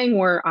this thing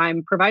where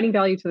I'm providing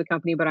value to the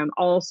company, but I'm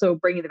also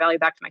bringing the value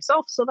back to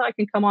myself so that I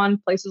can come on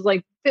places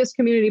like this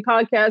community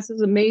podcast. This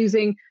is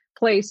amazing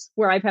place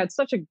where I've had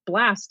such a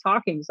blast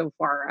talking so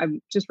far.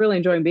 I'm just really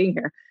enjoying being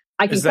here.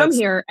 I can come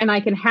here and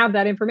I can have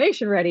that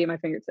information ready at my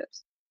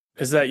fingertips.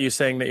 Is that you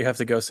saying that you have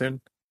to go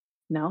soon?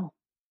 No.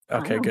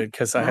 Okay, good.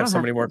 Because I have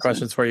so many more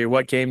questions for you.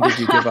 What game did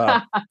you give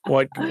up?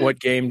 What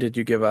game did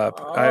you give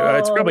up?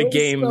 It's probably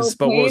games,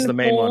 but what was the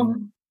main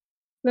one?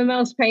 The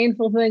most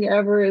painful thing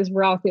ever is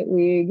Rocket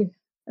League.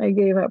 I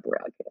gave up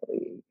Rocket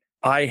League.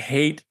 I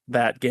hate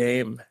that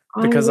game.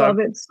 Because I love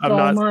it so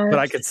much. But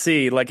I could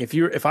see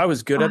if I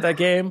was good at that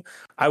game,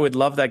 I would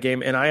love that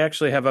game. And I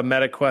actually have a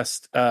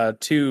MetaQuest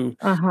 2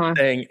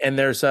 thing, and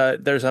there's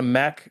a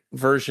mech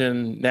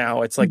version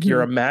now. It's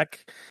you're a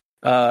mech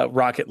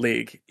Rocket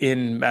League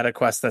in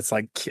MetaQuest. That's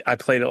I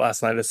played it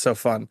last night. It's so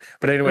fun.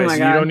 But anyways, you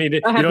don't need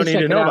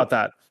to know about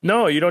that.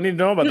 No, you don't need to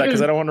know about that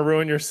because I don't want to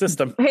ruin your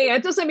system. Hey,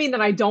 it doesn't mean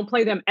that I don't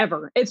play them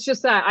ever. It's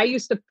just that I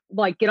used to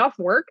get off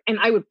work and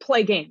I would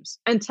play games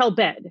until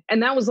bed.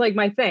 And that was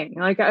my thing.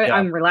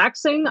 I'm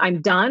relaxing.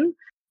 I'm done.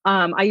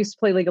 I used to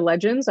play League of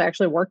Legends. I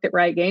actually worked at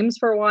Riot Games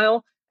for a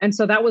while. And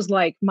so that was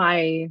my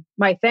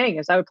thing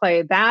is I would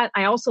play that.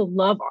 I also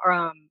love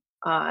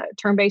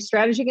turn-based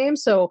strategy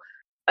games. So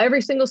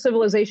every single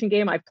Civilization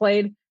game I've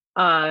played,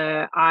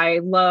 I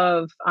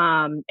love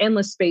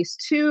Endless Space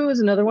 2 is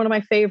another one of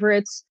my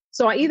favorites.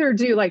 So I either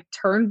do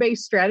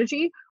turn-based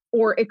strategy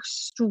or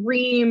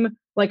extreme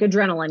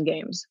adrenaline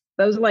games.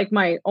 Those are like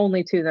my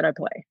only two that I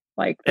play,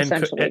 like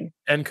essentially.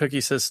 And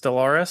Cookie says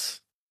Stellaris.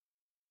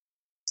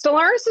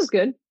 Stellaris is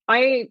good.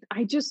 I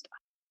just,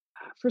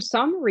 for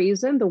some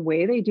reason, the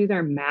way they do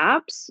their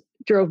maps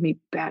drove me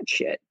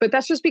batshit. But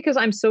that's just because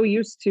I'm so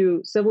used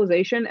to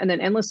Civilization, and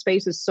then Endless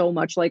Space is so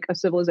much like a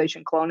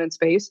Civilization clone in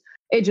space.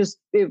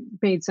 It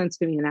made sense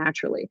to me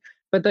naturally.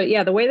 But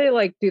the way they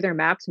like do their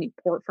maps and you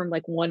port from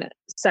like one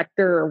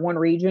sector or one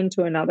region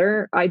to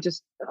another,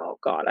 oh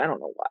God, I don't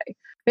know why.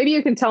 Maybe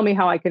you can tell me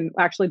how I can.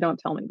 Actually, don't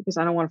tell me, because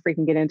I don't want to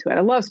freaking get into it. I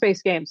love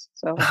space games.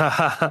 So,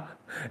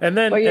 and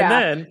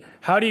then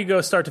how do you go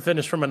start to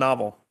finish from a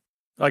novel,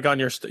 like on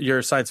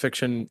your science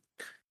fiction?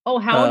 Oh,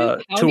 how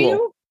do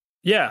you?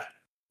 Yeah,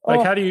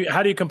 like how do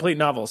you complete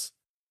novels?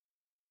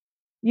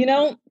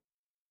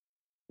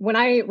 When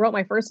I wrote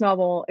my first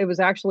novel, it was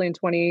actually in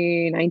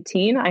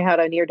 2019. I had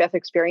a near-death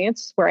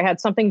experience where I had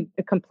something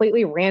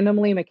completely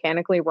randomly,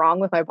 mechanically wrong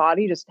with my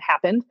body just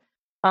happened.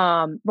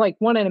 Like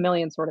 1 in a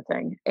million sort of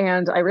thing.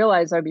 And I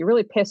realized I'd be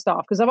really pissed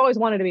off because I've always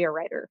wanted to be a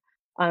writer.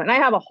 And I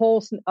have a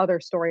whole other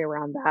story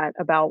around that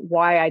about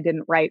why I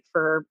didn't write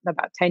for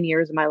about 10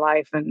 years of my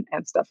life and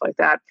stuff like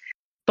that.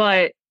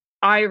 But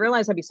I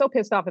realized I'd be so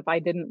pissed off if I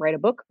didn't write a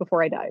book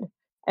before I died.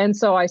 And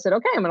so I said,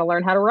 okay, I'm going to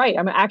learn how to write.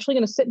 I'm actually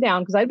going to sit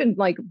down, because I'd been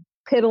like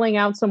piddling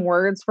out some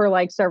words for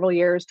like several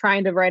years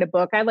trying to write a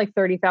book. I had like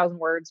 30,000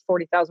 words,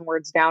 40,000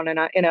 words down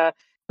in a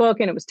book,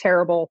 and it was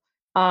terrible.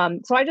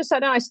 So I just sat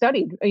down, I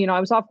studied. I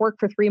was off work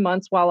for 3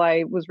 months while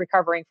I was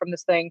recovering from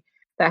this thing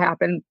that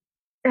happened.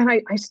 And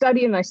I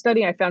studied and I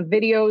studied. I found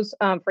videos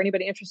for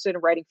anybody interested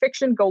in writing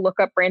fiction. Go look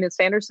up Brandon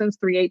Sanderson's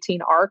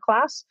 318R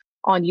class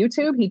on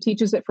YouTube. He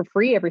teaches it for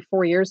free. Every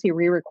 4 years, he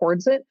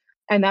re-records it.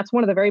 And that's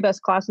one of the very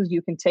best classes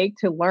you can take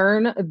to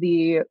learn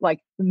the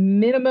like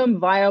minimum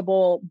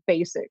viable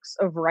basics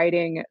of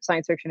writing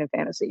science fiction and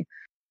fantasy.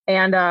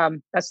 And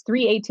that's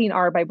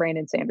 318R by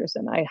Brandon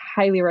Sanderson. I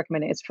highly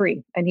recommend it. It's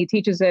free. And he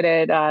teaches it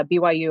at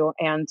BYU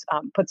and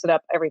puts it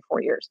up every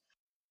 4 years.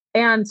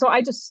 And so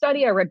I just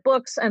study, I read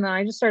books, and then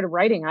I just started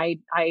writing. I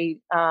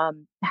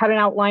had an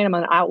outline. I'm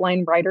an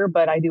outline writer,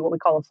 but I do what we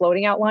call a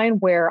floating outline,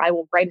 where I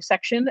will write a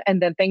section,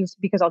 and then things,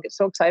 because I'll get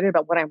so excited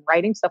about what I'm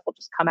writing, stuff will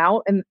just come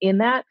out in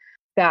that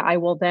I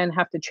will then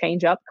have to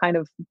change up kind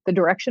of the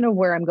direction of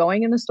where I'm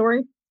going in the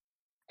story.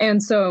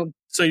 And so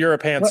you're a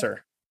pantser.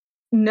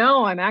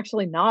 No, I'm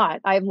actually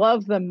not. I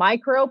love the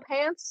micro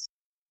pants,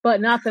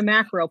 but not the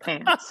macro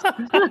pants.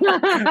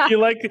 you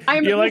like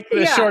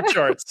the short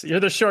shorts. You're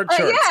the short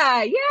shorts.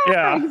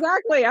 Yeah,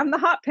 exactly. I'm the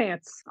hot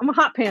pants. I'm a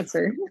hot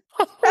pantser.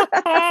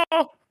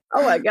 Oh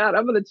my God,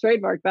 I'm going to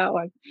trademark that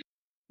one.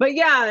 But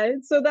yeah,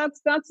 so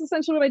that's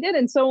essentially what I did.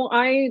 And so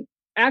I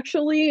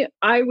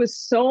was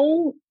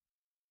so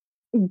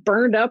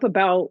burned up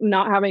about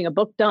not having a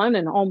book done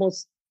and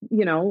almost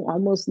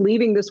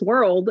leaving this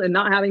world and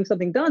not having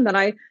something done, that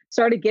I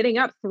started getting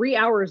up 3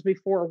 hours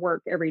before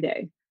work every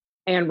day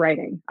and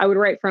writing. I would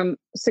write from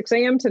 6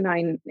 a.m. to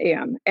 9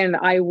 a.m. and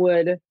I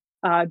would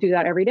do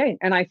that every day.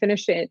 And I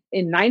finished it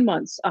in 9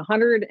 months,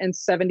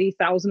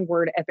 170,000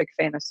 word epic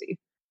fantasy.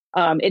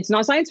 It's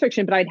not science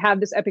fiction, but I'd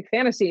had this epic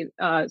fantasy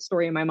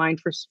story in my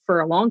mind for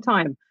a long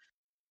time.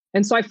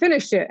 And so I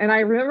finished it. And I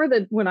remember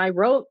that when I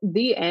wrote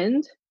the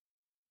end,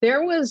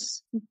 there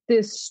was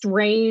this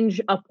strange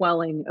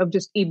upwelling of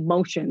just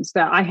emotions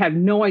that I had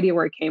no idea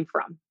where it came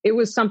from. It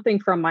was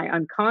something from my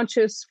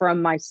unconscious, from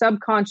my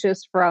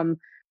subconscious, from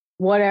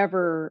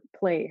whatever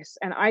place.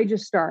 And I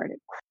just started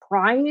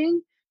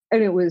crying.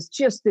 And it was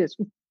just this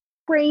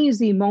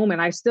crazy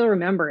moment. I still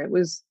remember it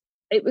was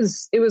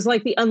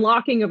like the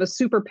unlocking of a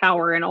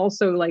superpower, and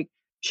also like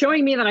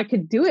showing me that I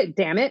could do it,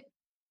 damn it.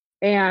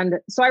 And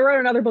so I wrote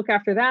another book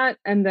after that.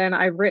 And then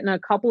I've written a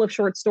couple of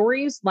short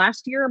stories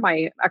last year.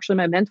 My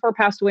mentor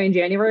passed away in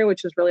January,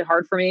 which was really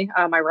hard for me.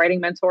 My writing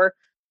mentor,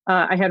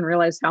 I hadn't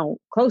realized how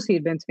close he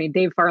had been to me.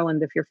 Dave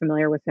Farland, if you're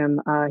familiar with him,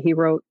 he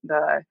wrote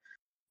the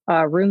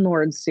Rune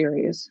Lords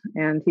series,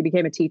 and he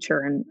became a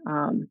teacher.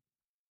 And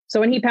so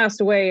when he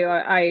passed away,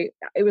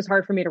 it was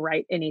hard for me to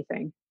write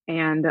anything.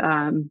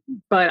 And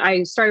but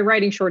I started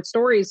writing short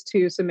stories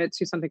to submit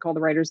to something called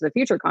the Writers of the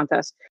Future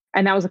contest.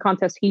 And that was a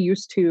contest he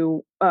used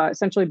to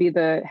essentially be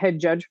the head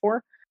judge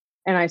for.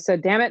 And I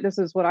said, damn it, this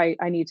is what I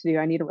need to do.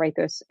 I need to write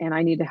this, and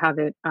I need to have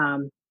it.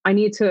 I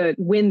need to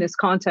win this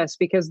contest,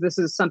 because this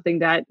is something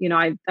that,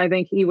 I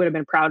think he would have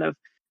been proud of.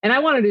 And I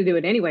wanted to do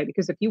it anyway,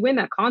 because if you win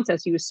that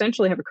contest, you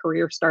essentially have a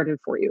career started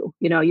for you.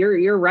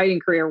 Your writing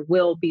career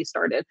will be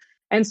started.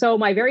 And so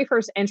my very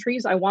first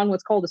entries, I won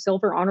what's called a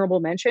silver honorable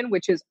mention,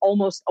 which is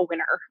almost a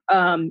winner.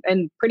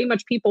 And pretty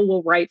much people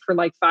will write for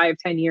like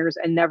 5-10 years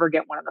and never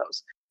get one of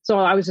those. So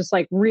I was just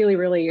like really,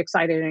 really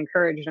excited and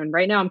encouraged. And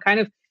right now I'm kind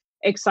of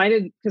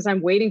excited because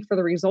I'm waiting for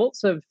the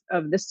results of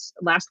this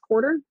last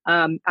quarter.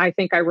 I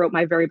think I wrote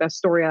my very best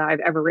story that I've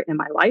ever written in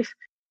my life.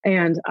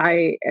 And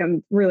I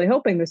am really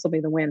hoping this will be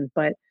the win.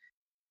 But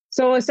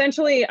so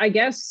essentially, I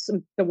guess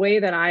the way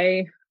that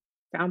I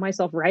found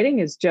myself writing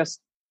is just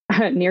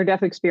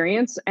near-death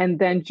experience, and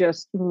then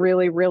just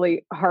really,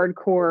 really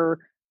hardcore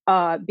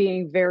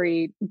being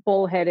very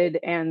bullheaded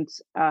and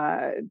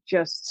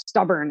just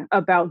stubborn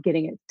about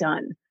getting it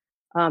done.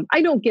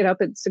 I don't get up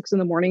at 6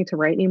 a.m. to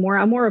write anymore.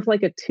 I'm more of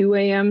like a 2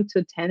 a.m.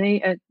 to 10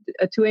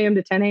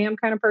 a.m.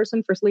 kind of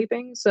person for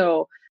sleeping.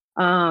 So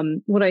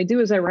what I do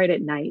is I write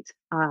at night,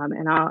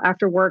 and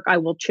after work, I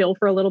will chill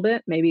for a little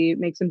bit, maybe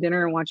make some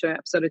dinner and watch an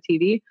episode of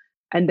TV.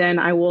 And then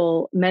I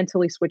will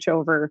mentally switch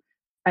over,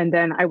 and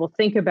then I will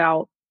think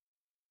about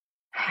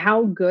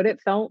how good it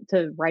felt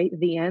to write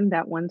the end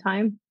that one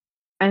time.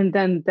 And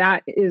then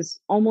that is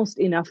almost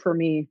enough for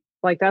me.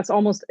 Like that's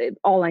almost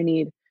all I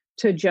need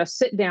to just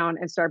sit down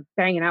and start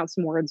banging out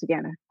some words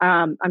again.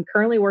 I'm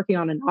currently working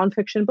on a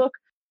nonfiction book,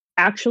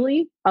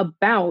 actually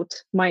about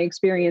my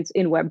experience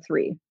in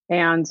Web3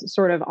 and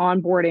sort of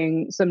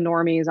onboarding some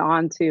normies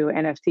onto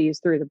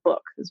NFTs through the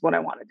book is what I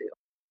want to do.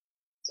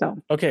 So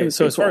okay,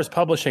 so as far as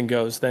publishing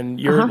goes, then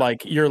you're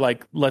like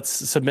let's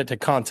submit to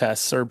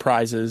contests or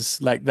prizes,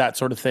 like that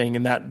sort of thing,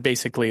 and that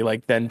basically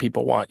like then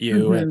people want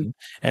you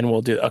and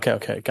we'll do.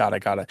 Okay, got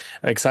it. I'm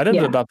excited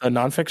about the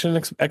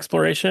nonfiction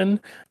exploration.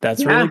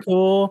 That's really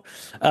cool.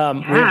 We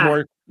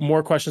have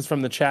more questions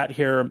from the chat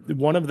here.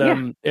 One of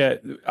them,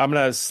 I'm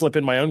gonna slip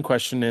in my own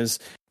question is,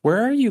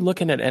 where are you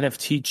looking at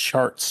NFT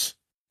charts?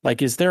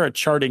 Like, is there a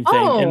charting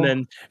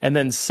thing? And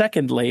then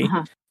secondly.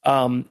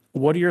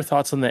 What are your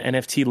thoughts on the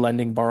NFT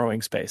lending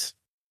borrowing space?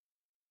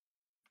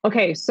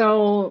 Okay,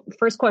 so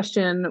first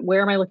question,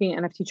 where am I looking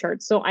at NFT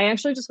charts? So I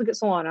actually just look at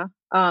Solana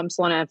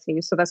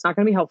NFTs, so that's not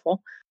going to be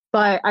helpful.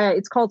 But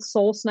it's called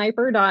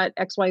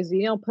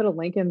soulsniper.xyz. I'll put a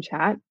link in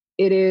chat.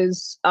 It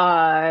is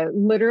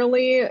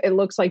literally, it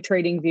looks like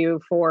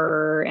TradingView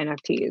for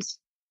NFTs.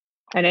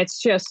 And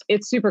it's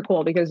super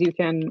cool because you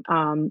can,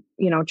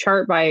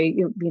 chart by,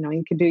 you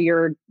can do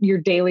your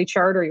daily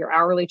chart or your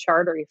hourly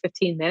chart or your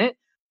 15-minute.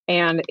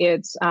 And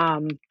it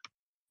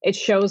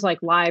shows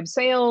like live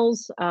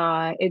sales.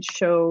 It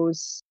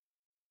shows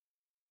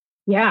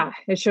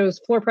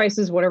floor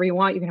prices, whatever you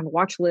want. You can have a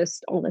watch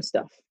list, all this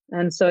stuff.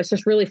 And so it's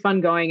just really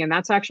fun going. And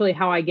that's actually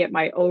how I get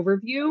my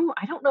overview.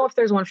 I don't know if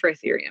there's one for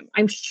Ethereum.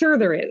 I'm sure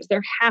there is.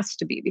 There has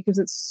to be because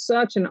it's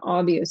such an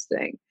obvious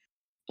thing.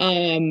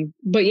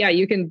 But yeah,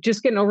 you can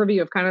just get an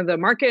overview of kind of the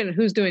market and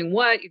who's doing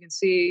what. You can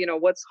see,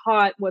 what's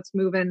hot, what's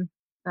moving,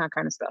 that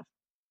kind of stuff.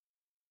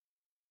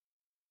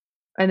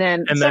 And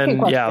then second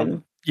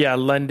question.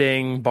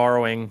 Lending,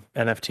 borrowing,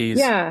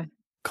 NFTs,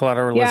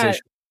 collateralization. Yeah,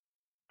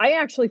 I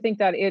actually think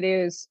that it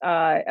is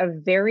a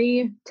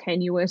very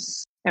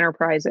tenuous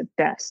enterprise at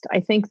best. I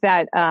think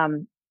that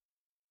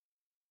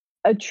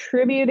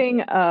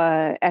attributing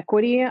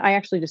equity, I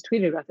actually just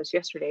tweeted about this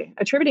yesterday,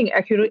 attributing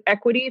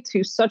equity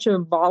to such a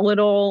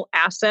volatile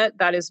asset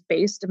that is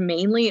based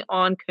mainly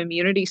on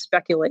community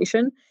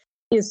speculation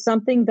is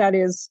something that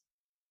is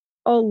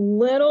a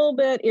little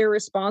bit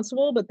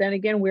irresponsible, but then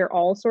again, we're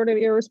all sort of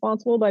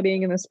irresponsible by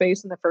being in the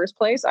space in the first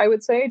place. I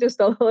would say just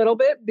a little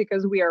bit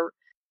because we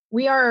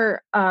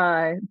are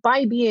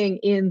by being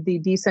in the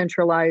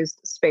decentralized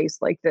space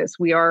like this,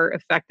 we are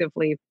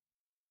effectively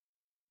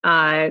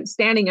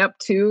standing up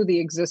to the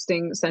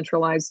existing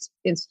centralized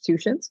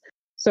institutions.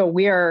 So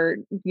we are,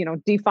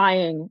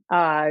 defying,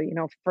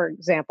 for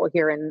example,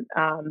 here in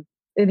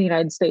the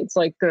United States,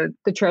 like the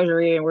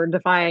Treasury, and we're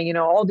defying,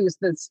 all these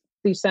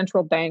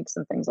central banks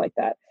and things like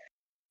that.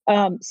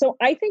 So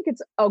I think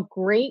it's a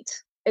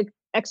great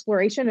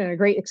exploration and a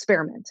great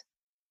experiment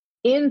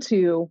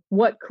into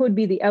what could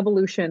be the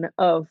evolution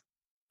of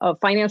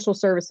financial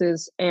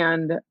services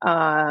and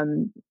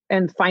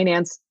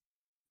finance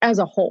as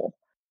a whole.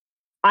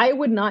 I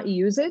would not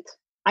use it.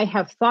 I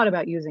have thought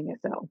about using it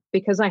though,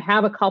 because I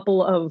have a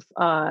couple of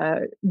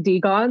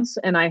DeGods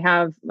and I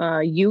have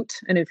Ute.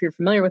 And if you're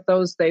familiar with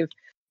those, they've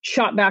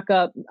shot back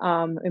up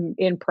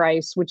in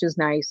price, which is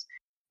nice.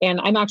 And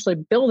I'm actually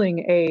building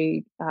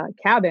a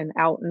cabin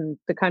out in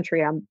the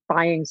country. I'm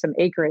buying some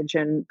acreage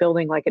and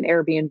building like an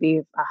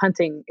Airbnb, a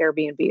hunting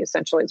Airbnb,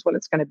 essentially is what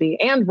it's going to be.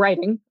 And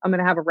writing. I'm going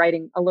to have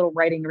a little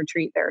writing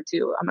retreat there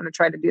too. I'm going to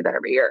try to do that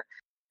every year.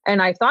 And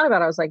I thought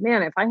about it. I was like,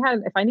 man, if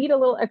I need a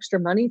little extra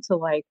money to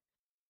like,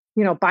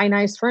 buy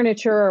nice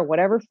furniture or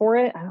whatever for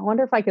it, I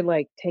wonder if I could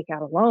like take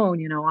out a loan,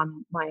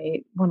 on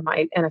one of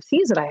my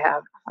NFTs that I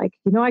have. Like,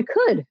 I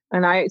could.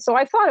 And so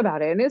I thought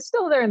about it and it's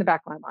still there in the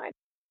back of my mind.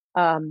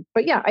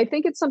 But yeah, I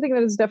think it's something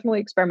that is definitely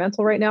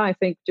experimental right now. I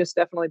think just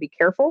definitely be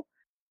careful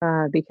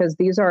because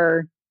these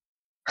are,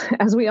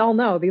 as we all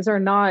know, these are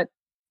not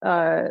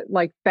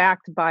like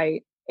backed by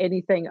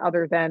anything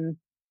other than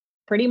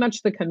pretty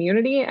much the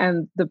community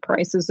and the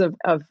prices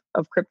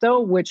of crypto,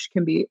 which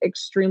can be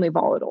extremely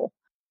volatile.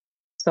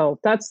 So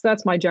that's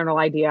my general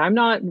idea. I'm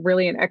not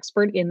really an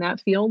expert in that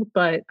field,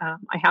 but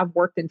I have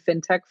worked in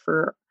fintech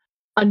for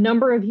a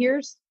number of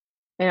years.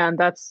 And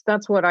that's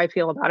what I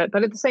feel about it.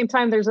 But at the same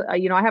time, there's, I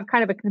have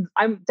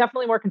I'm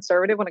definitely more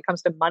conservative when it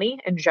comes to money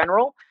in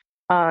general.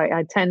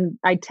 I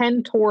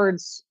tend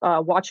towards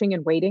watching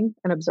and waiting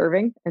and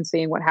observing and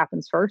seeing what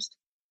happens first.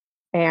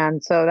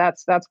 And so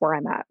that's where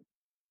I'm at.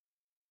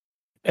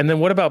 And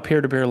then what about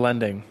peer-to-peer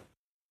lending?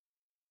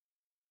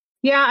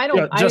 Yeah, I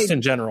don't. Just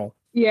in general.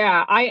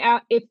 Yeah,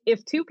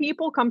 if two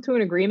people come to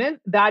an agreement,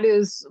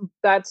 that's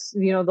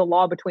the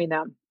law between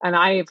them, and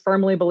I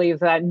firmly believe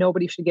that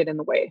nobody should get in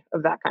the way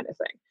of that kind of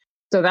thing.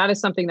 So that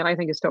is something that I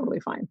think is totally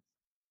fine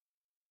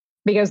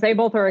because they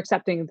both are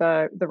accepting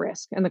the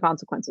risk and the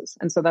consequences,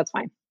 and so that's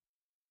fine.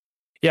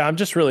 Yeah, I'm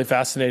just really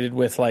fascinated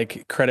with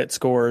like credit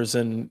scores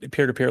and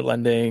peer-to-peer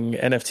lending,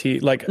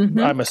 NFT. Like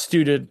I'm a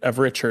student of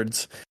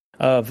Richard's,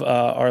 of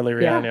Arlie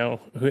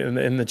Riano, who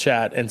in the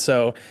chat, and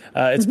so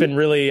it's been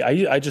really.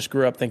 I just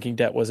grew up thinking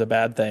debt was a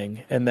bad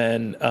thing, and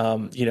then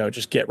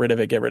just get rid of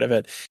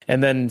it,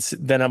 and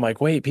then I'm like,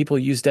 wait, people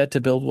use debt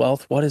to build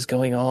wealth. What is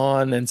going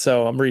on? And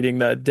so I'm reading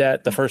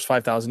the first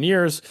 5,000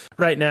 years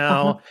right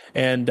now,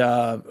 and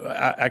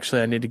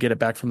actually I need to get it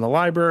back from the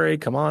library.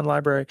 Come on,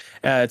 library,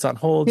 it's on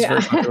hold. It's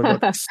very popular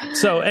book.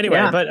 So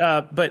anyway,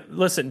 but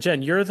listen,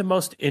 Jen, you're the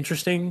most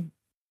interesting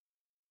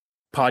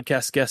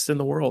podcast guest in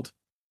the world.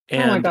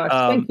 And, oh my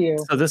gosh, thank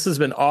you. So this has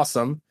been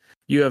awesome.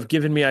 You have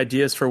given me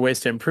ideas for ways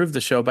to improve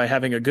the show by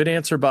having a good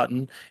answer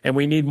button, and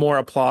we need more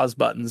applause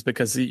buttons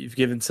because you've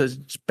given such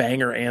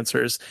banger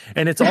answers.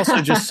 And it's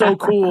also just so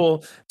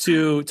cool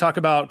to talk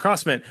about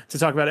Crossmint, to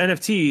talk about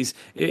NFTs.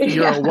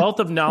 You're a wealth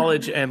of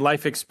knowledge and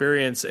life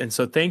experience, and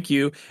so thank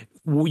you.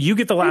 You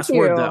get the last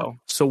word, though.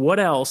 So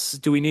what else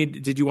do we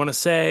need? Did you want to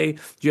say? Do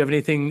you have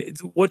anything?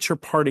 What's your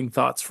parting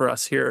thoughts for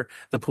us here,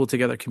 the Pool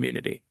Together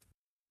community?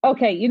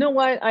 Okay, you know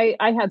what? I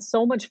had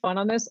so much fun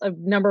on this.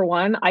 Number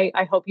one,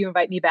 I hope you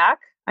invite me back.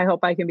 I hope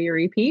I can be a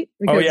repeat.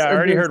 Oh yeah, I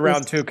already heard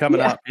round 2 coming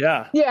up.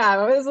 Yeah,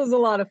 this was a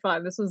lot of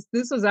fun. This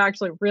was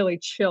actually a really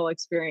chill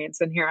experience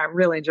in here. I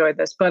really enjoyed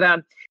this. But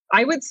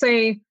I would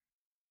say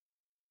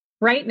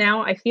right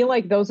now, I feel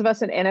like those of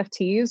us in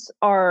NFTs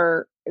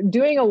are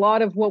doing a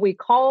lot of what we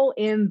call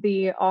in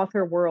the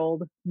author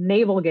world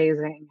navel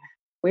gazing.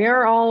 We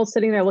are all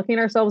sitting there looking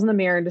at ourselves in the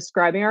mirror and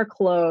describing our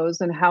clothes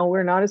and how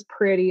we're not as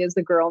pretty as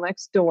the girl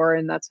next door.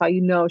 And that's how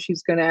you know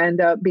she's going to end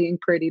up being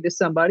pretty to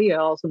somebody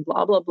else and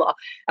blah, blah, blah.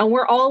 And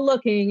we're all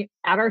looking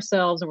at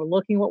ourselves and we're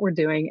looking at what we're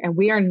doing. And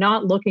we are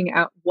not looking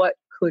at what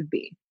could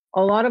be.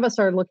 A lot of us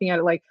are looking at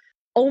it like,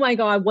 oh my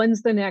God,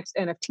 when's the next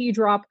NFT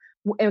drop?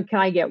 And can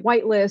I get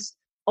whitelist?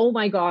 Oh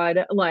my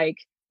God, like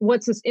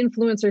what's this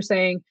influencer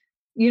saying?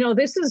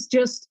 This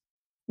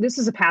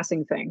is a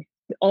passing thing.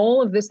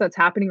 All of this that's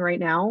happening right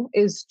now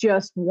is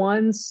just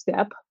one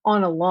step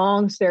on a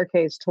long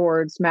staircase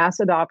towards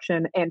mass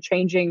adoption and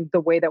changing the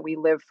way that we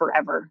live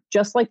forever,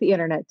 just like the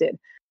internet did,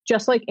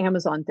 just like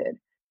Amazon did.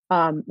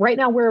 Right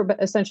now, we're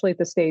essentially at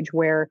the stage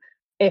where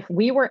if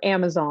we were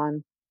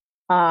Amazon,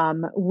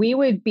 we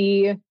would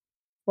be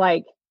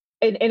like,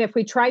 and if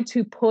we tried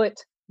to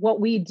put what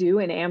we do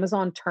in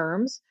Amazon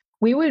terms,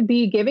 we would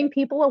be giving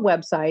people a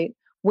website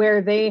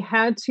where they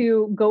had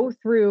to go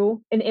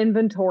through an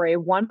inventory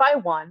one by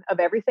one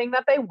of everything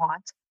that they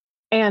want.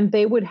 And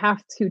they would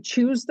have to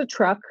choose the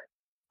truck,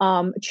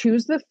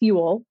 choose the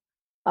fuel,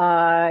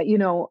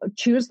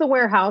 choose the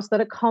warehouse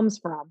that it comes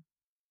from.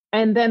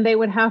 And then they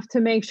would have to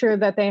make sure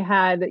that they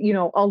had,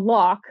 a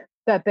lock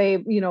that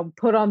they,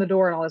 put on the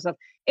door and all this stuff.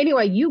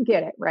 Anyway, you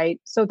get it, right?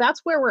 So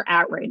that's where we're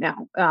at right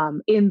now.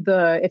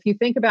 If you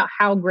think about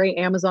how great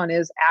Amazon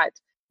is at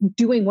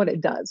doing what it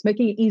does,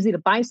 making it easy to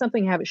buy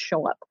something, have it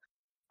show up.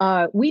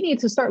 We need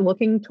to start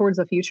looking towards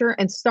the future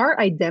and start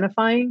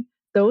identifying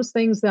those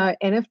things that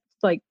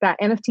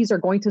NFTs are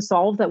going to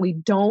solve that we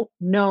don't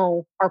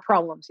know are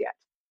problems yet.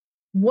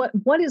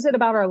 What is it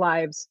about our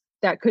lives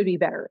that could be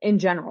better in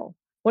general?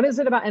 What is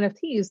it about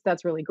NFTs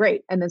that's really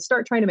great? And then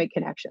start trying to make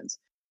connections.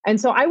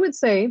 And so I would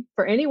say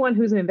for anyone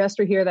who's an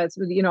investor here, that's,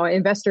 an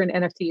investor in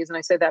NFTs, and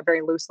I say that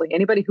very loosely,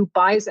 anybody who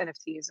buys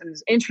NFTs and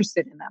is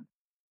interested in them,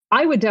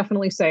 I would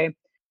definitely say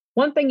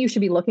one thing you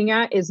should be looking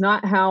at is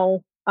not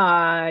how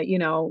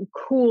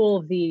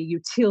cool the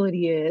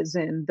utility is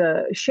and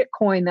the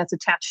shitcoin that's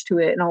attached to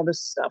it and all this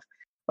stuff.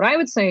 What I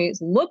would say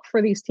is look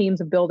for these teams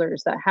of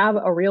builders that have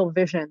a real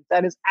vision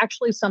that is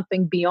actually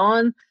something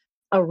beyond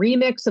a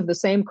remix of the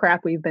same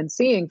crap we've been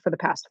seeing for the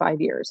past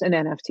 5 years in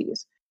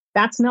NFTs.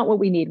 That's not what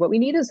we need. What we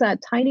need is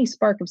that tiny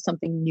spark of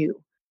something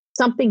new,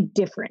 something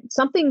different,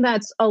 something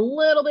that's a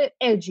little bit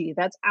edgy,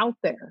 that's out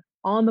there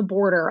on the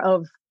border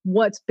of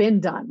what's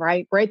been done,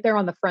 right there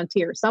on the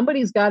frontier.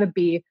 Somebody's got to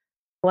be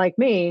like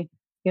me,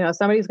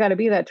 somebody's got to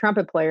be that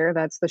trumpet player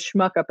that's the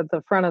schmuck up at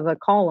the front of the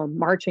column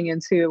marching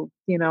into,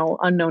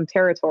 unknown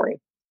territory.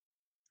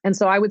 And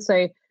so I would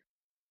say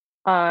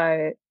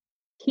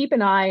keep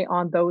an eye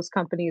on those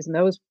companies and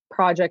those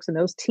projects and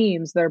those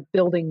teams that are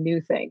building new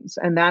things.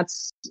 And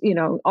that's,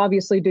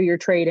 obviously do your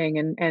trading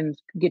and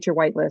get your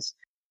whitelist.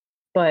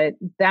 But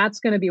that's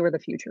going to be where the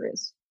future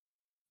is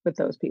with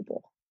those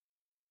people.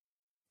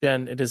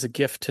 Jen, it is a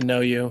gift to know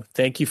you.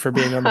 Thank you for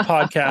being on the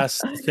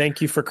podcast. Thank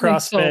you for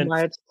Crossmint. Thanks so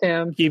much,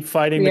 Tim. Keep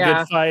fighting the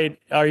good fight.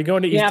 Are you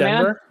going to East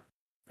Denver? Man.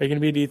 Are you going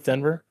to be at East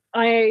Denver?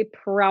 I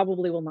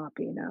probably will not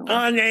be, no.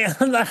 Okay,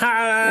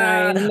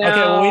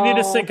 well, we need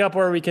to sync up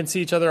where we can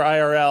see each other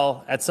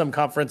IRL at some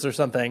conference or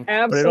something.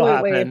 Absolutely, but it'll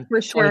happen.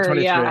 For sure,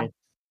 yeah.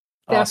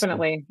 Awesome.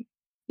 Definitely.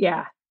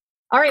 Yeah.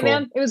 All right,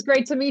 man. It was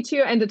great to meet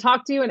you and to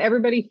talk to you, and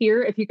everybody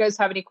here. If you guys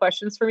have any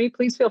questions for me,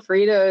 please feel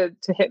free to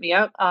hit me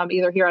up,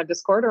 either here on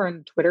Discord or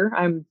on Twitter.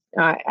 I'm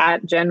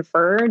at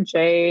Jenfir,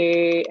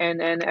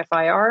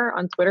 JNNFIR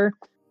on Twitter,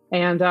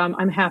 and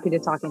I'm happy to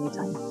talk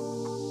anytime.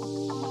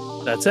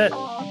 That's it.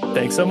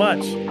 Thanks so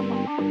much.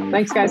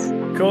 Thanks, guys.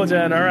 Cool,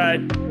 Jen. All right.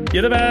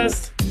 You're the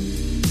best.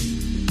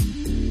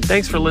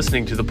 Thanks for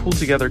listening to the Pool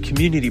Together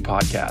Community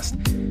Podcast.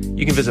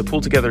 You can visit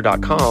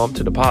PoolTogether.com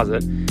to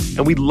deposit,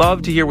 and we'd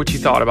love to hear what you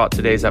thought about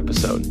today's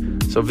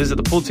episode. So visit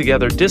the Pool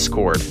Together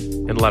Discord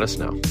and let us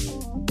know.